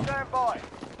Szerintem Echo, simon. stand by.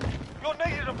 You're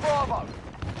needed at Bravo.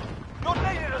 You're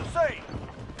needed at C.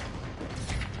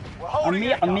 We're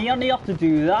holding Echo. Me only have to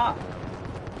do that.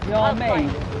 You know what I mean?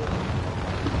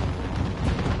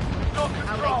 Got All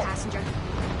control. right, passenger.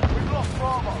 We've lost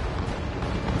Bravo.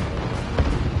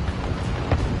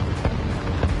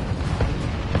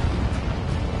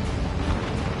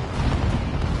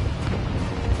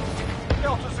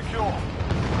 Delta secure.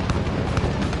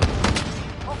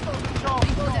 Hostiles in charge.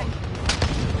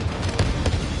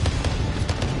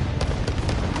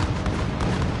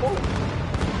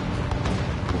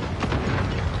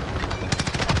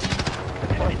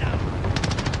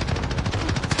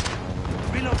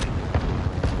 Reloading.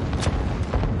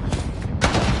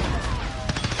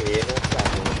 Én ott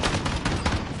látom.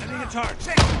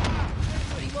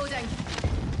 Reloading.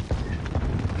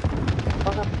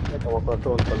 Nekem akart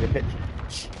rontani egy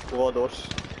vados.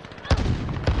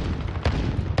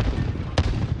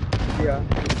 Szia!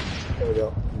 Hogy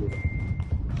a...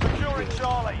 Securing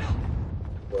Charlie.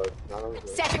 Volt nálam.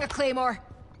 Setting a claymore.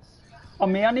 I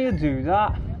mean, I need to do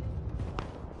that.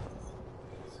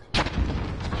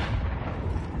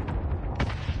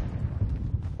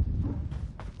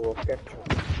 Volt kettő.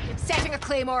 Setting a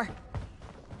claymore.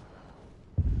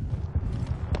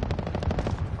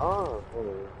 Hol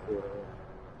félre.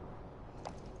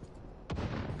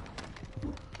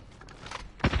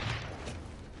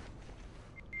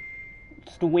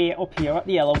 Just wait up here at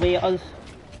the elevators.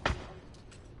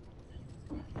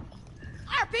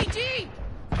 RPG!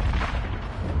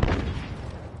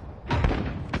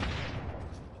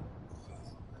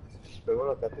 Fő van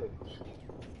a kettő?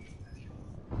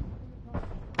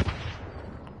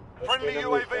 Friendly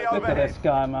UAV Look at overhead. this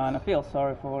guy, man. I feel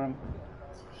sorry for him.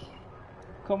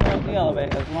 Coming up the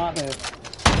elevators like this.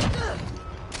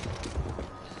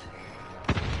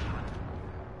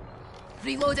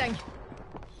 Reloading.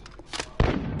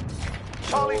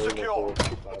 Charlie secure.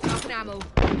 Dropping ammo.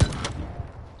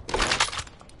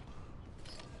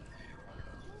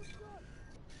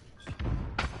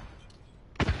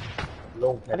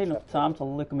 Long I didn't have time to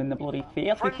look him in the bloody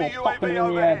face before Friendly popping UAV him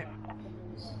in the head. overhead.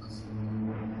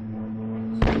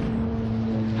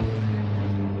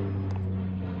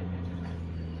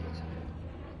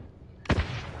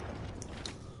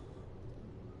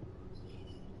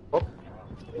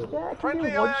 Yeah, can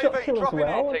Friendly you one-shot UAV kill as dropping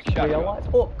well? in. I just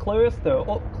realised. Up close though,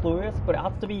 up close, but it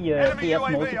has to be Enemy PS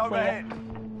UAV multiplayer. overhead.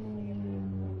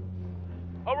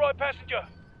 All right, passenger.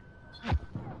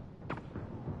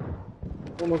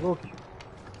 Oh my god.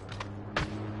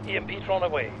 EMP's on the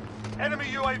way. Enemy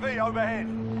UAV overhead.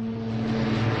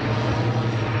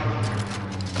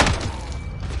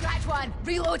 Scratch one.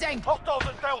 Reloading. Hostiles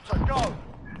at Delta, go.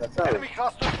 That's how. Enemy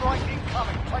cluster strike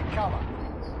incoming. Take cover.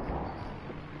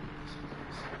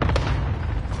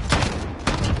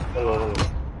 Hello.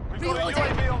 We've got a Reloading.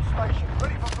 UAV on station,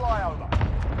 ready for flyover.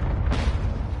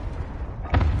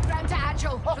 Ground to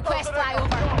actual. Request Hostiles at Echo,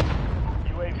 flyover.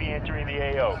 UAV entering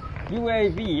the AO.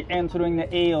 UAV entering the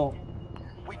AO. go.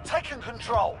 We've taken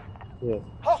control. Yeah.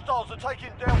 Hostiles are taking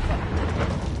Delta.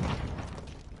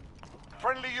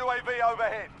 Friendly UAV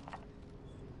overhead.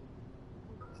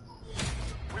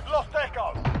 We've lost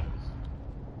Echo.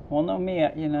 Well, no,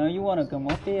 mate, you know, you want to come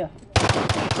up here.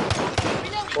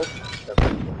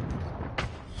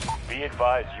 Be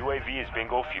advised, UAV is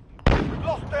bingo fuel. We've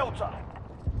lost Delta.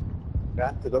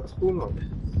 Rá tudok spoolnod?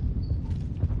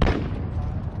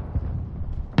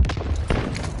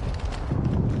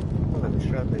 Nem is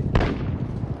rád megy.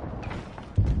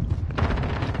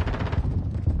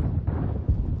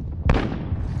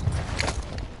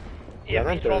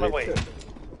 EMP's on the way.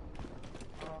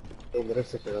 Én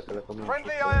összekevetelek a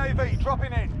Friendly másik. AAV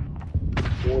dropping in.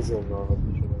 Múzeumnal hadd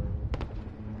is csinálni.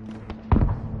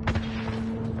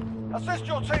 Assist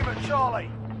your team at Charlie.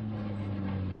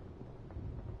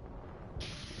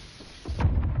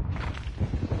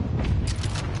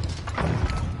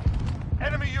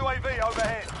 Enemy UAV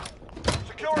overhead.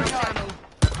 Securing A.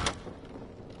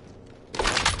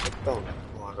 Tam,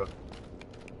 arra.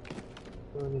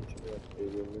 Nincs miért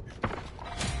végül is.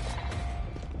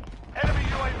 Enemy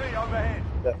UAV overhead.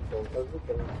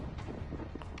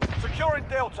 Securing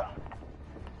Delta.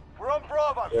 We're on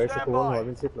Bravo. Jag är så Stand på honom, by. har vi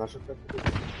inte sett nästa.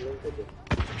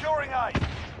 Securing A.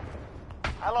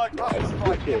 Allied cluster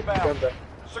strike inbound.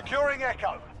 Securing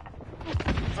Echo.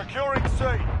 Securing C.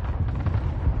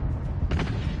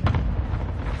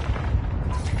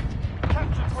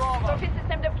 Captured Bravo. Trophy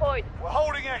system deployed. We're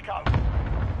holding Echo.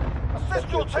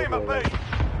 Assist your team at B.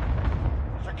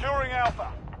 Securing Alpha.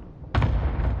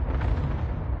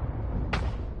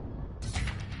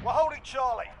 We're holding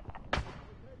Charlie.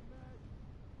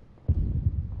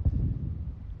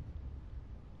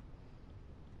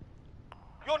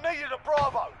 You're needed at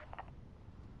Bravo.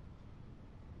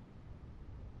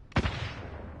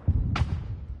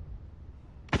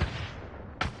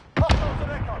 Hostiles at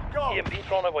Echo, go! EMP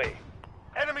thrown away.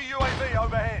 Enemy UAV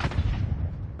overhead.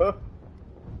 Huh?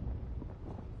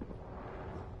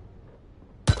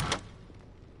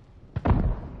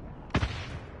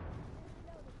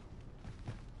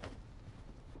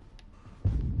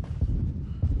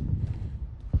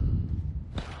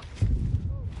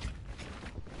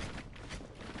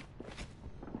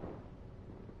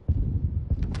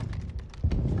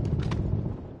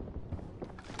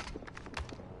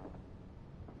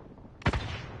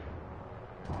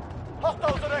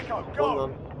 Hostiles at Echo, go!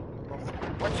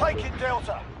 We're taking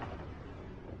Delta.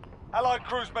 Allied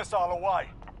cruise missile away.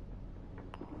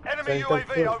 Enemy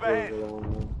UAV overhead.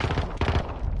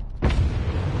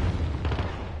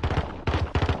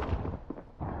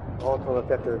 Ja,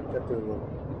 230.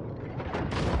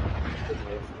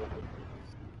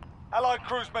 Allied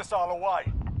cruise missile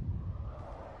away.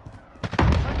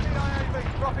 Friendly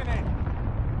IAV dropping in.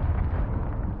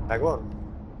 Här går han.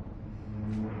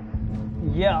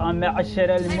 يا معشر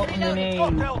Got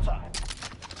المؤمنين. Delta.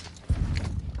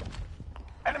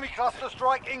 Enemy cluster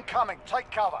strike incoming.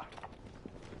 Take cover.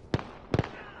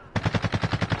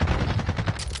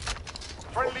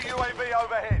 Friendly UAV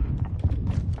overhead.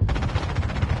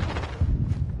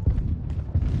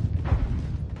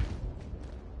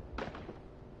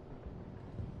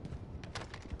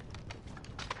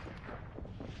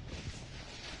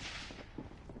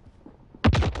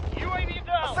 UAV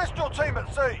down. Assist your team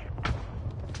at sea.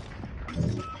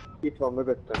 Hit var med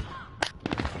gutten.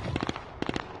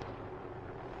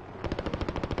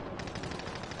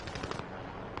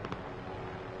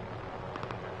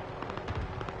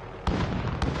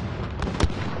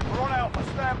 We're on Alpha,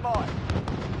 stand by.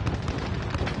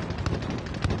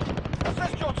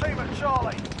 Assist your team at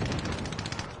Charlie.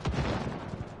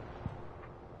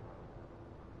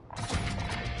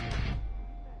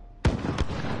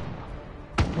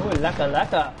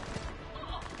 لك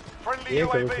Friendly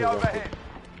UAV overhead.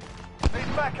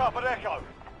 Need backup at Echo.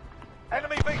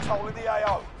 Enemy VTOL in the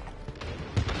AO.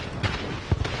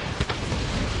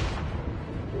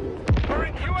 We're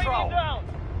in control. UAV down.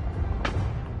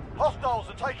 Hostiles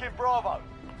are taking Bravo.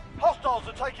 Hostiles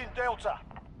are taking Delta.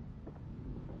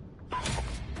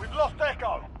 We've lost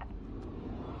Echo.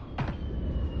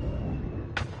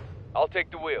 I'll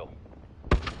take the wheel.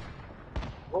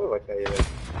 Oj, vad säger du?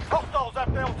 Hostiles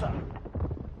at Delta.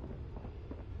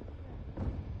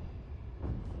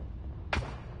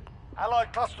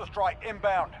 Allied cluster strike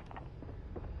inbound.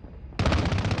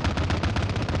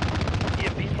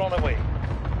 EMP thrown away.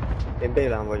 En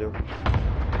bil han var ju.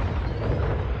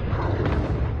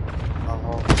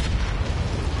 Jaha.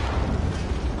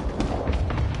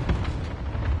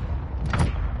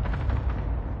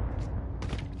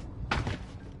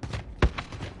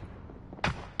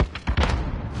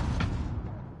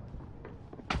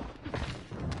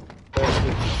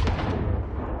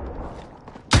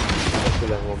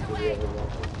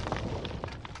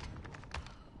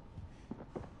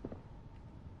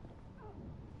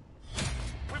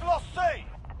 We've lost C.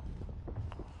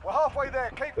 We're halfway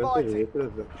there. Keep fighting.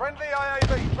 Friendly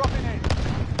IAV dropping in.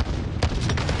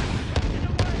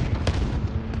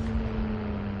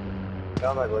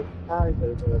 Ja, men vad? Aj, det är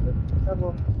det. Ja,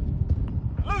 bra.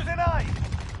 Losing A.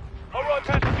 All right,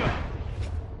 passenger.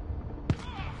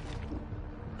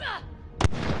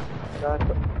 Ja,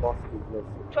 vad skulle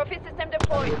Trophy system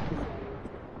deployed.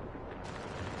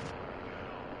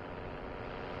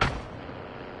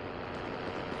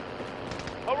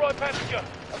 All right, passenger.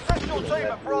 Assist your team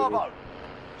at Bravo.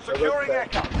 Securing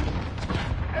Echo.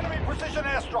 Enemy precision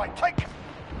airstrike.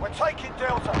 We're taking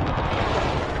Delta.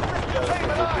 Assist your team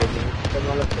at A.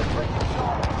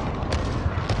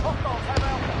 Hostiles have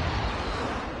Alpha.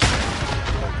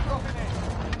 Dropping in.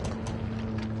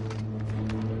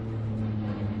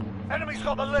 Enemy's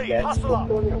got the lead. Hustle up.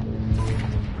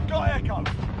 We've got Echo.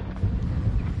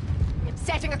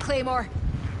 Setting a claymore.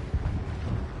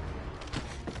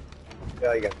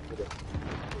 Ja, igen.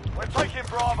 We're taking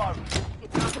Bravo.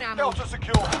 Dropping ammo. Delta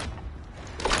secure.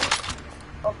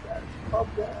 Up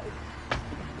there.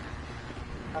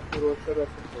 After all, set us up.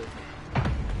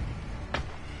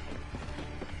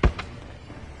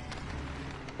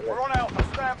 We're on Alpha,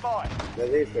 stand by.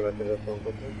 Ne değilse ben telefon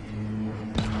kapatayım.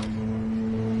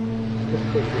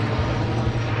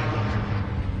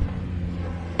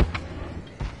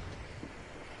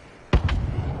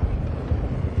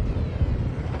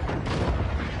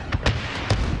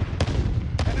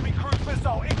 Enemy cruise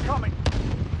missile incoming.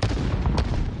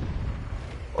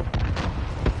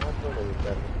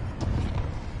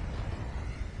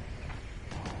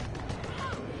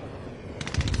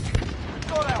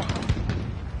 Got Alpha.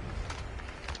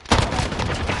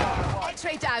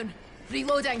 X-ray down.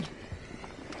 Reloading.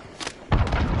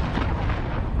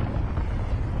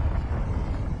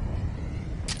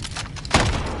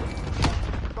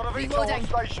 Got a VTOL on Reloading.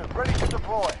 station, ready to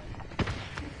deploy.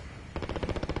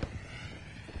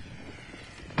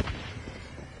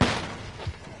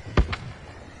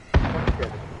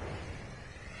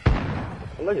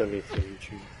 Allah canını istediğim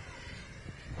için.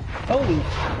 Holy shit.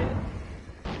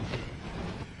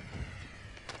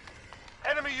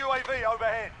 Enemy UAV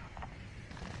overhead.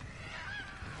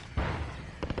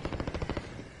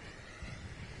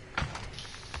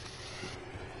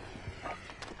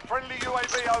 Friendly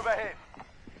UAV overhead.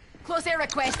 Close air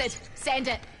requested. Send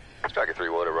it. Striker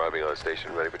 3-1 arriving on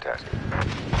station, ready for tasking.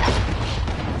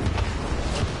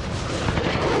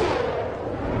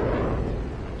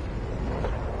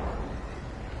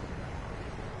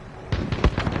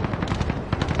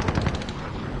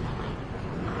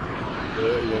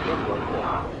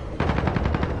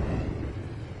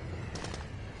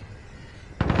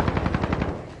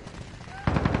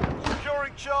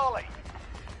 Securing Charlie.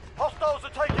 Hostiles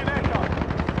are taking Echo.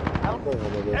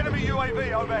 Enemy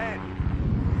UAV overhead.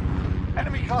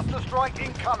 Enemy cluster strike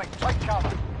incoming. Take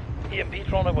cover. EMP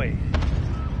thrown away.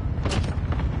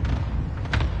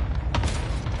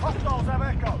 Hostiles have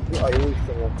Echo.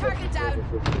 Target down.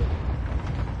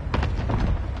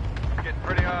 Getting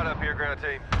pretty hot up here, ground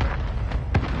team.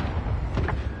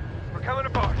 We're coming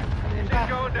apart. Engine's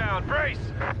going down.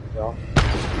 Brace! Ja.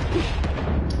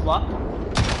 What?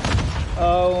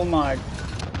 Oh my.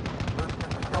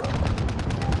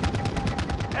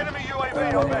 Enemy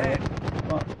UAV overhead.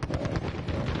 What?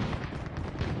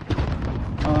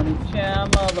 On jam,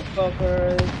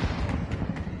 motherfuckers.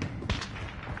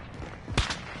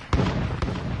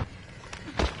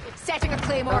 Setting a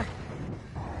claymore.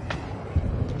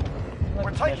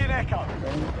 We're taking Echo.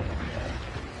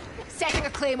 Setting a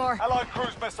claymore. Allied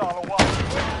cruise missile away.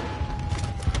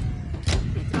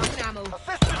 Dropping ammo.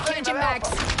 Assist the team Changing at mags.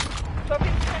 Alpha.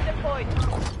 Smoking system deployed.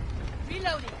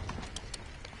 Reloading.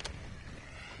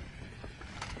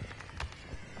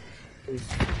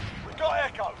 We've got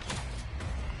Echo.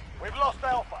 We've lost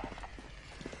Alpha.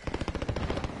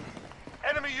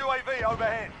 Enemy UAV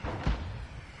overhead.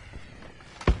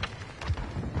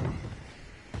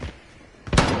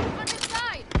 On this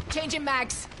side. Changing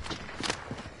mags.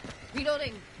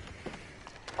 Reloading.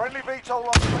 Friendly VTOL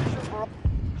on station. We're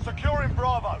securing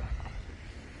Bravo.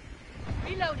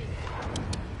 Reloading.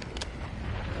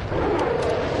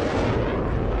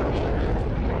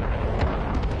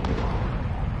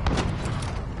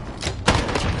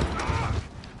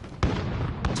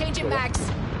 Changing mags.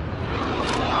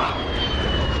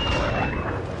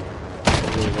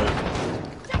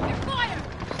 Take your fire.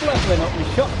 Leveling up my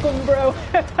shotgun, bro.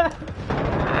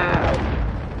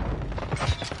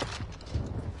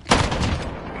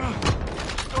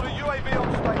 Got a UAV on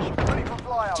station. Ready for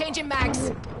flyout. Changing mags.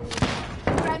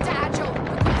 Ground to Agile.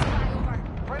 Request flyover.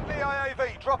 Friendly IAV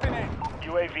dropping in.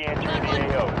 UAV entering the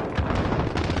AO.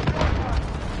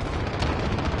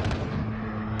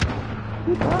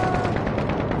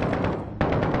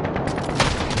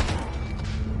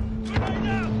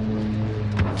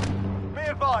 Be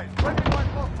advised. Friendly light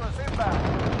phosphorus inbound.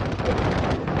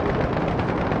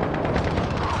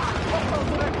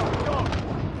 Hostiles at Echo. Gone.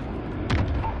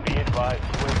 Be advised,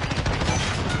 UAV is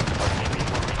being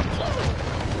overviewed.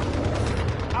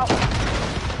 Alpha.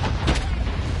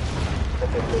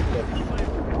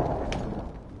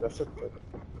 Nasıl?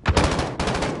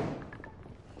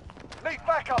 Need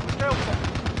backup at Delta.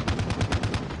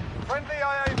 Friendly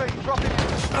IAV dropping in.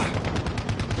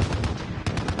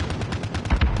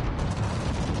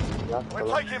 We're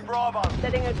taking Bravo.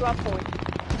 Setting a drop point.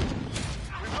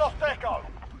 We've lost Echo.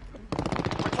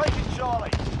 We're taking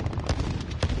Charlie.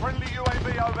 Friendly UAV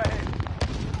overhead.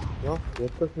 Ya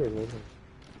yaklaşmayın oğlum.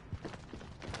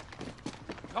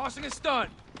 Tossing a stun.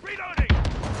 Reloading.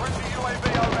 Friendly UAV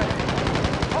overhead.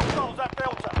 Hostiles at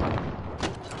Delta.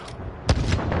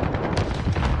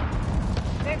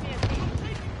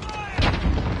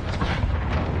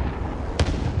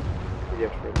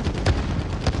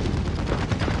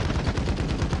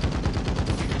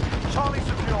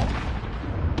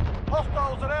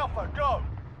 VTOL's at Alpha, go!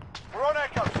 We're on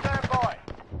Echo, stand by.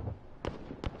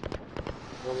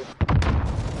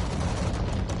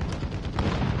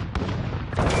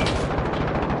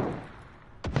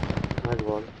 Nice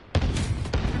one.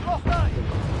 We've lost A.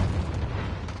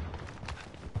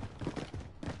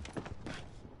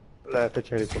 Lehet, hogy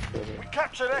helikopter. We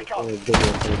captured Echo. Target down.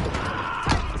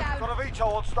 Got a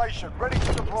VTOL on station, ready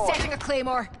to deploy. Setting a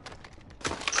claymore.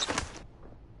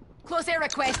 Close air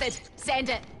requested. Send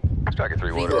it. Striker 3-1,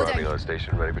 we're on Reloading. reload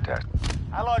station, ready for task.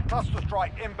 Allied cluster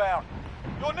strike inbound.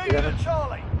 You're needed at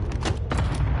Charlie.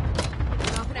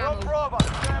 Drop an We're on ammo. Bravo,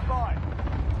 stand by.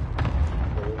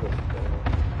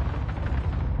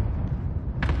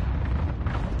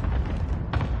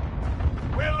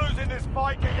 We're losing this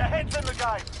fight, get your heads in the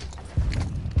game.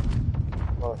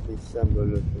 Azt hiszem,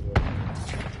 lőttük.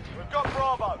 We've got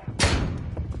Bravo.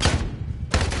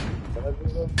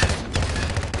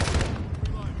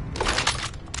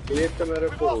 Kiléptem erre,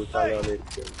 borultál le a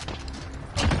lépcsőn.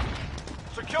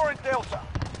 Securing Delta.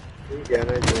 Igen,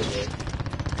 egy jó.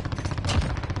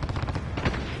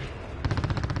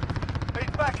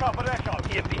 Need backup at Echo.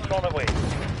 EMP's on the way.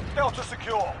 Delta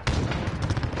secure.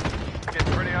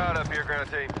 Getting pretty hot up here, ground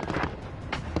team.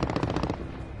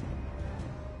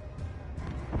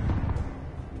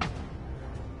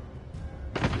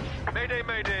 Mayday,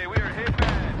 mayday, we are hit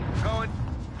bad. Going.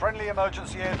 Friendly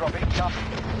emergency airdrop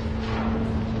incoming.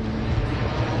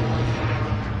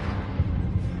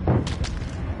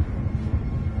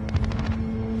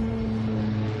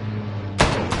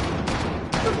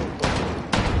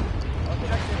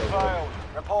 Objective failed.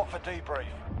 Report for debrief.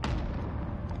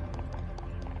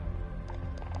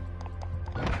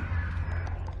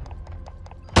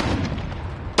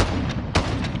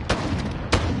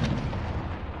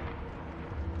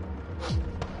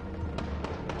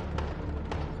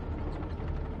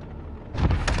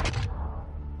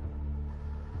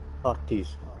 Hat-10.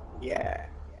 Yeah.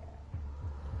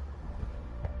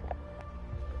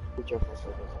 Kutya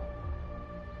faszod az.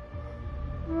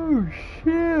 Oh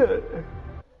shit!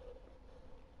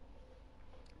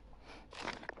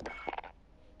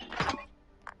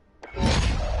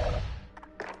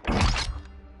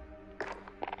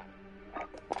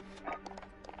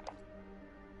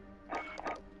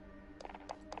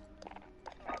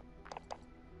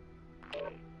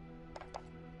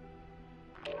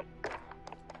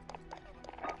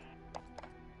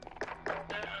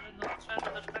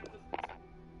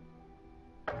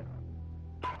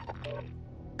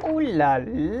 Ooh la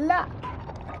la!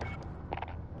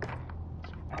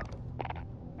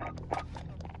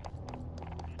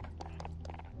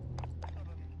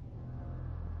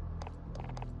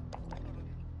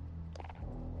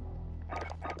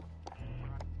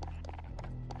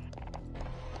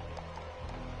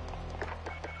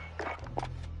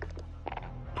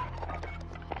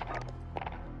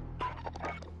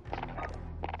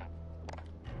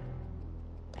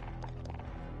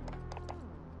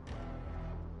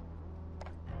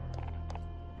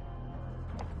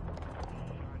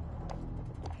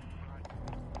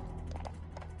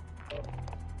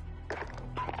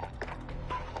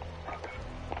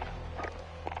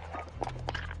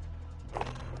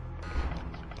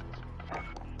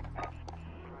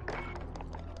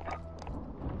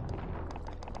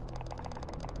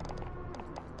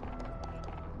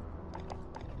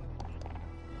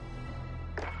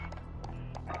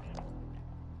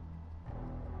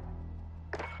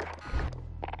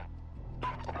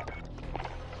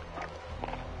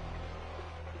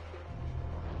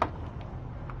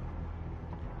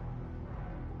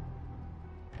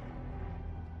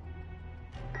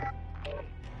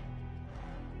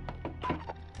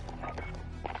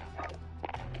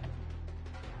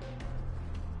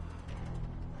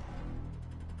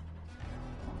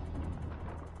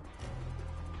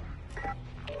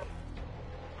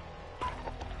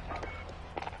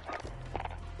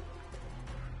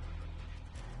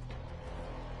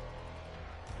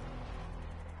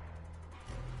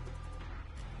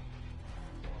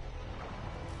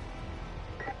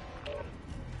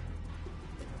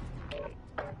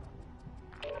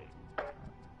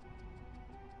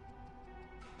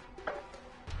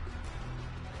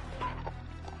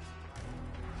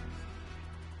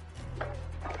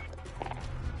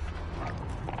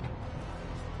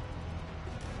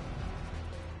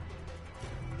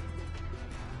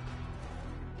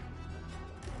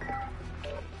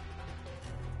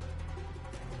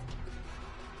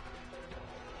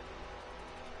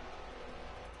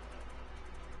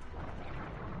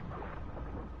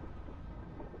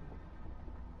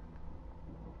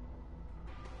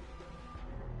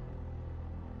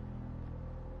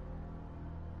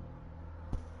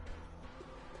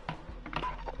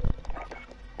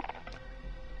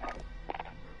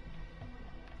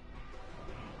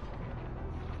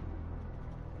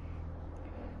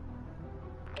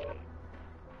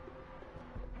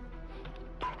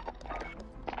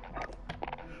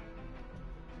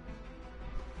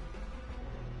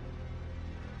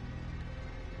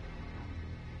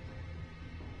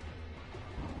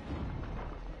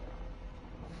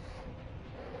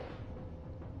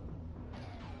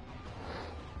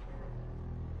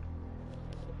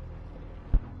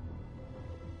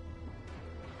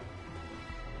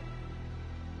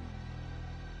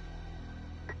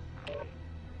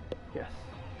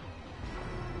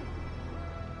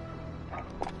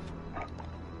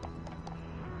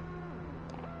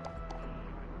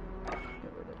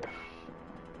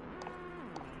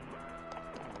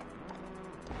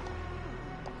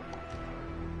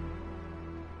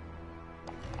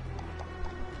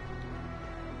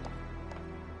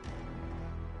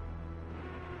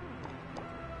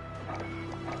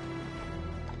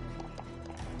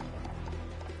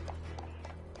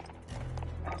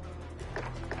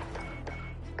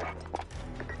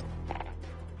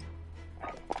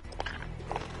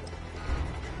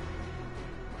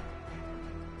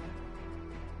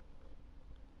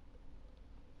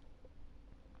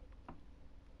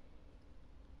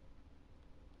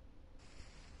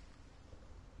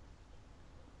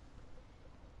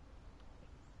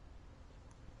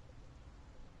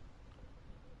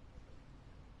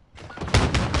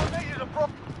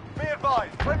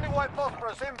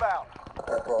 us inbound.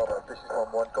 Bravo, this is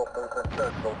 1-1, got movement,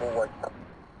 third floor, hallway.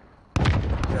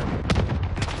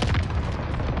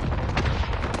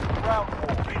 Ground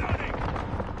war.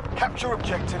 Capture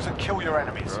objectives and kill your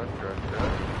enemies.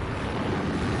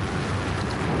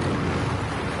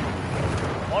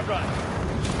 On right.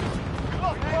 We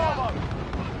lost Bravo.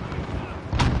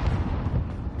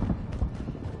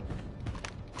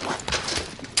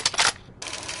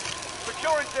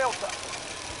 Securing Delta.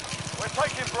 We're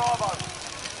taking Bravo.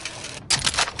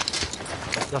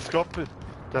 Das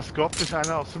Scope ist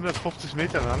einer aus 150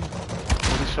 Metern an.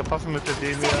 Und ich verpasse mit der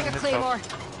DMR einen Headshot.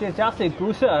 She's actually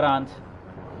goose around.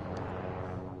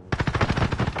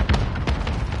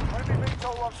 Friendly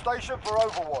VTOL on station for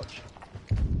Overwatch.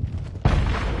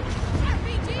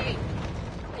 RPG!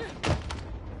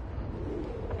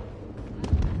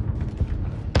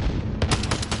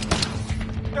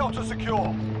 Delta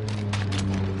secure.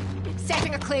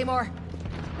 Setting a claymore.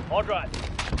 On right.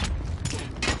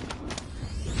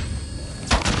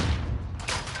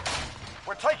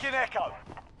 We're taking Echo.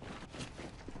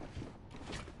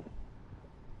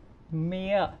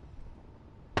 Mia.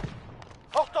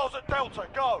 Hostiles at Delta,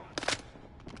 go.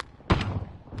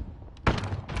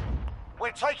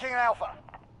 We're taking Alpha.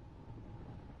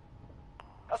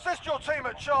 Assist your team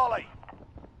at Charlie.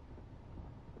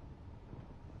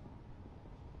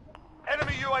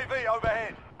 Enemy UAV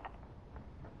overhead.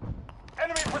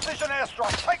 Enemy precision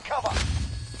airstrike, take cover.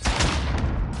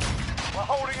 We're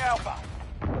holding Alpha.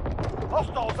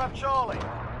 Hostiles have Charlie.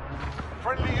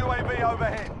 Friendly UAV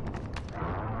overhead.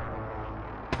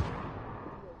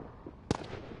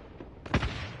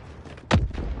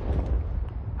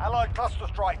 Allied cluster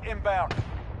strike inbound.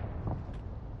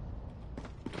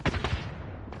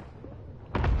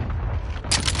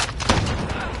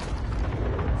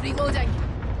 Reloading.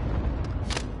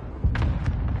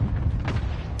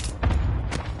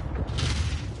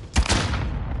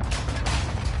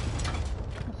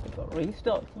 Must have got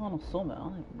restocks on or something. I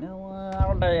don't know.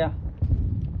 How dare.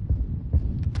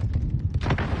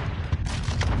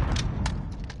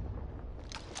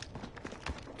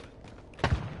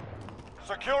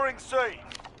 Securing C.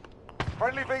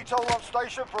 Friendly VTOL on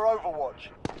station for Overwatch.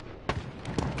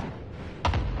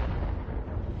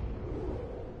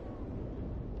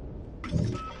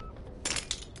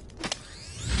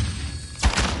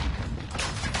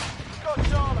 Got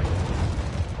Charlie.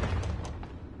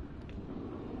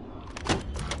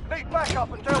 Need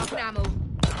backup at Dropping Delta. ammo.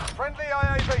 Friendly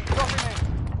IAV dropping in.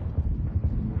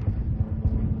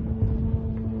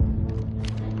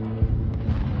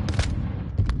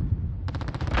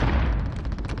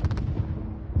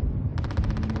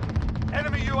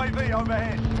 Enemy UAV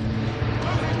overhead.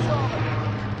 Losing Charlie.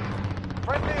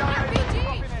 Friendly IAV RPG.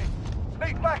 dropping in.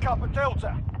 Need backup at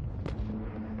Delta.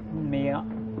 Mia.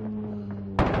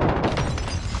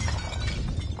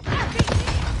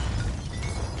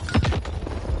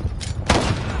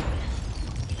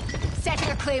 Setting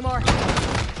a claymore.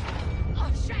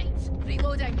 Oh, shite.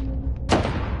 Reloading.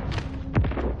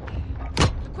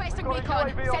 Requesting Got a recon.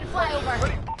 UAV on Send flyover.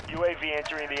 Ready. UAV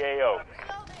entering the AO.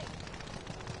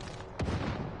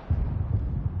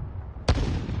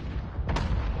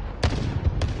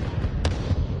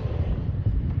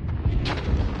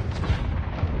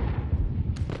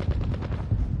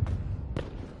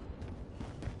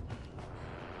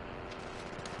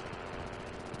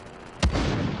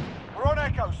 We're on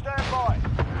Echo, stand by.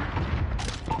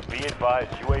 Be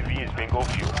advised, UAV is bingo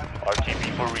fuel.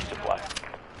 RTB for resupply.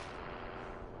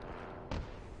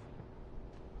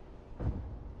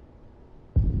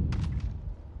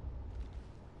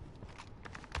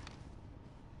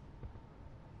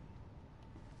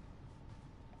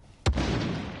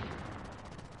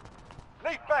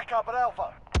 Need backup at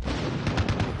Alpha.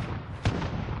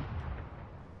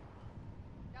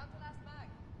 Down to last mag.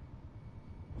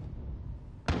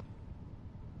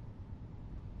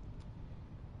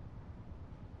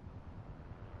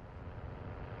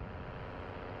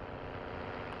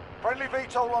 Friendly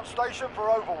VTOL on station for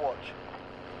Overwatch.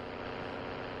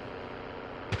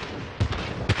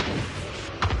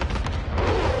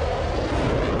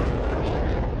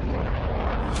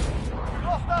 We've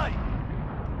lost A.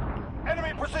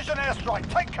 Enemy precision airstrike,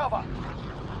 take cover.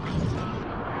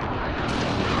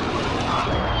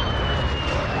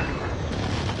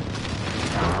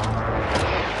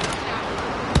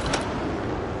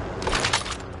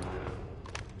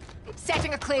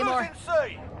 Setting a claymore. Losing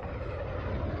C.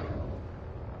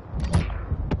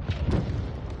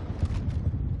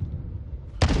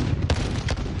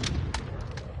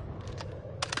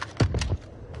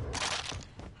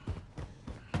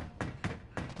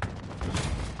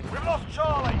 We've lost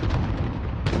Charlie.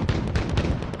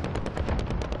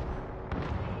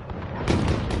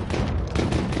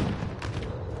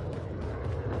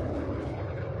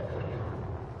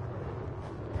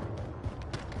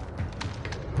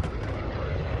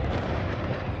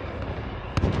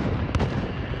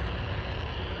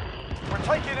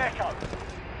 Echo.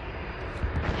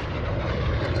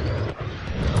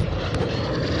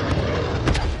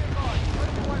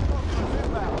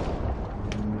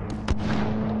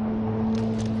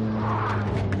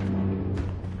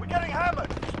 We're getting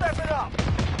hammered. Step it up.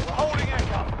 We're holding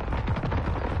Echo.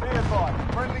 Be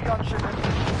advised. Friendly gunship.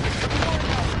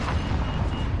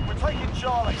 We're taking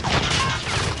Charlie.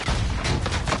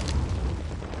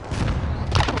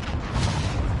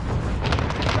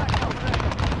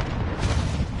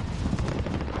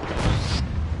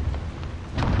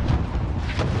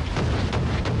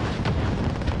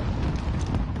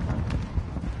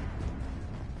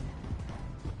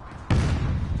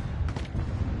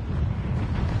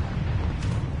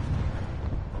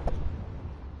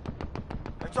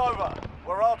 It's over.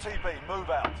 We're RTB. Move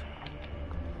out.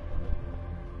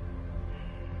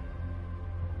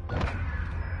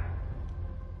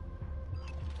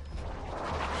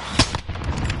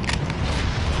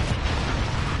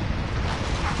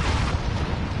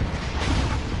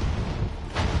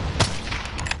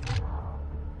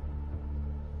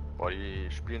 Boah, die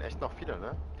spielen echt noch viele,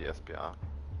 ne? Die SPA.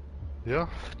 Ja,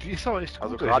 die ist aber echt gut.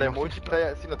 Also ey. gerade Die im macht richtig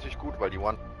Multiplayer ist die natürlich gut, weil die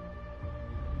One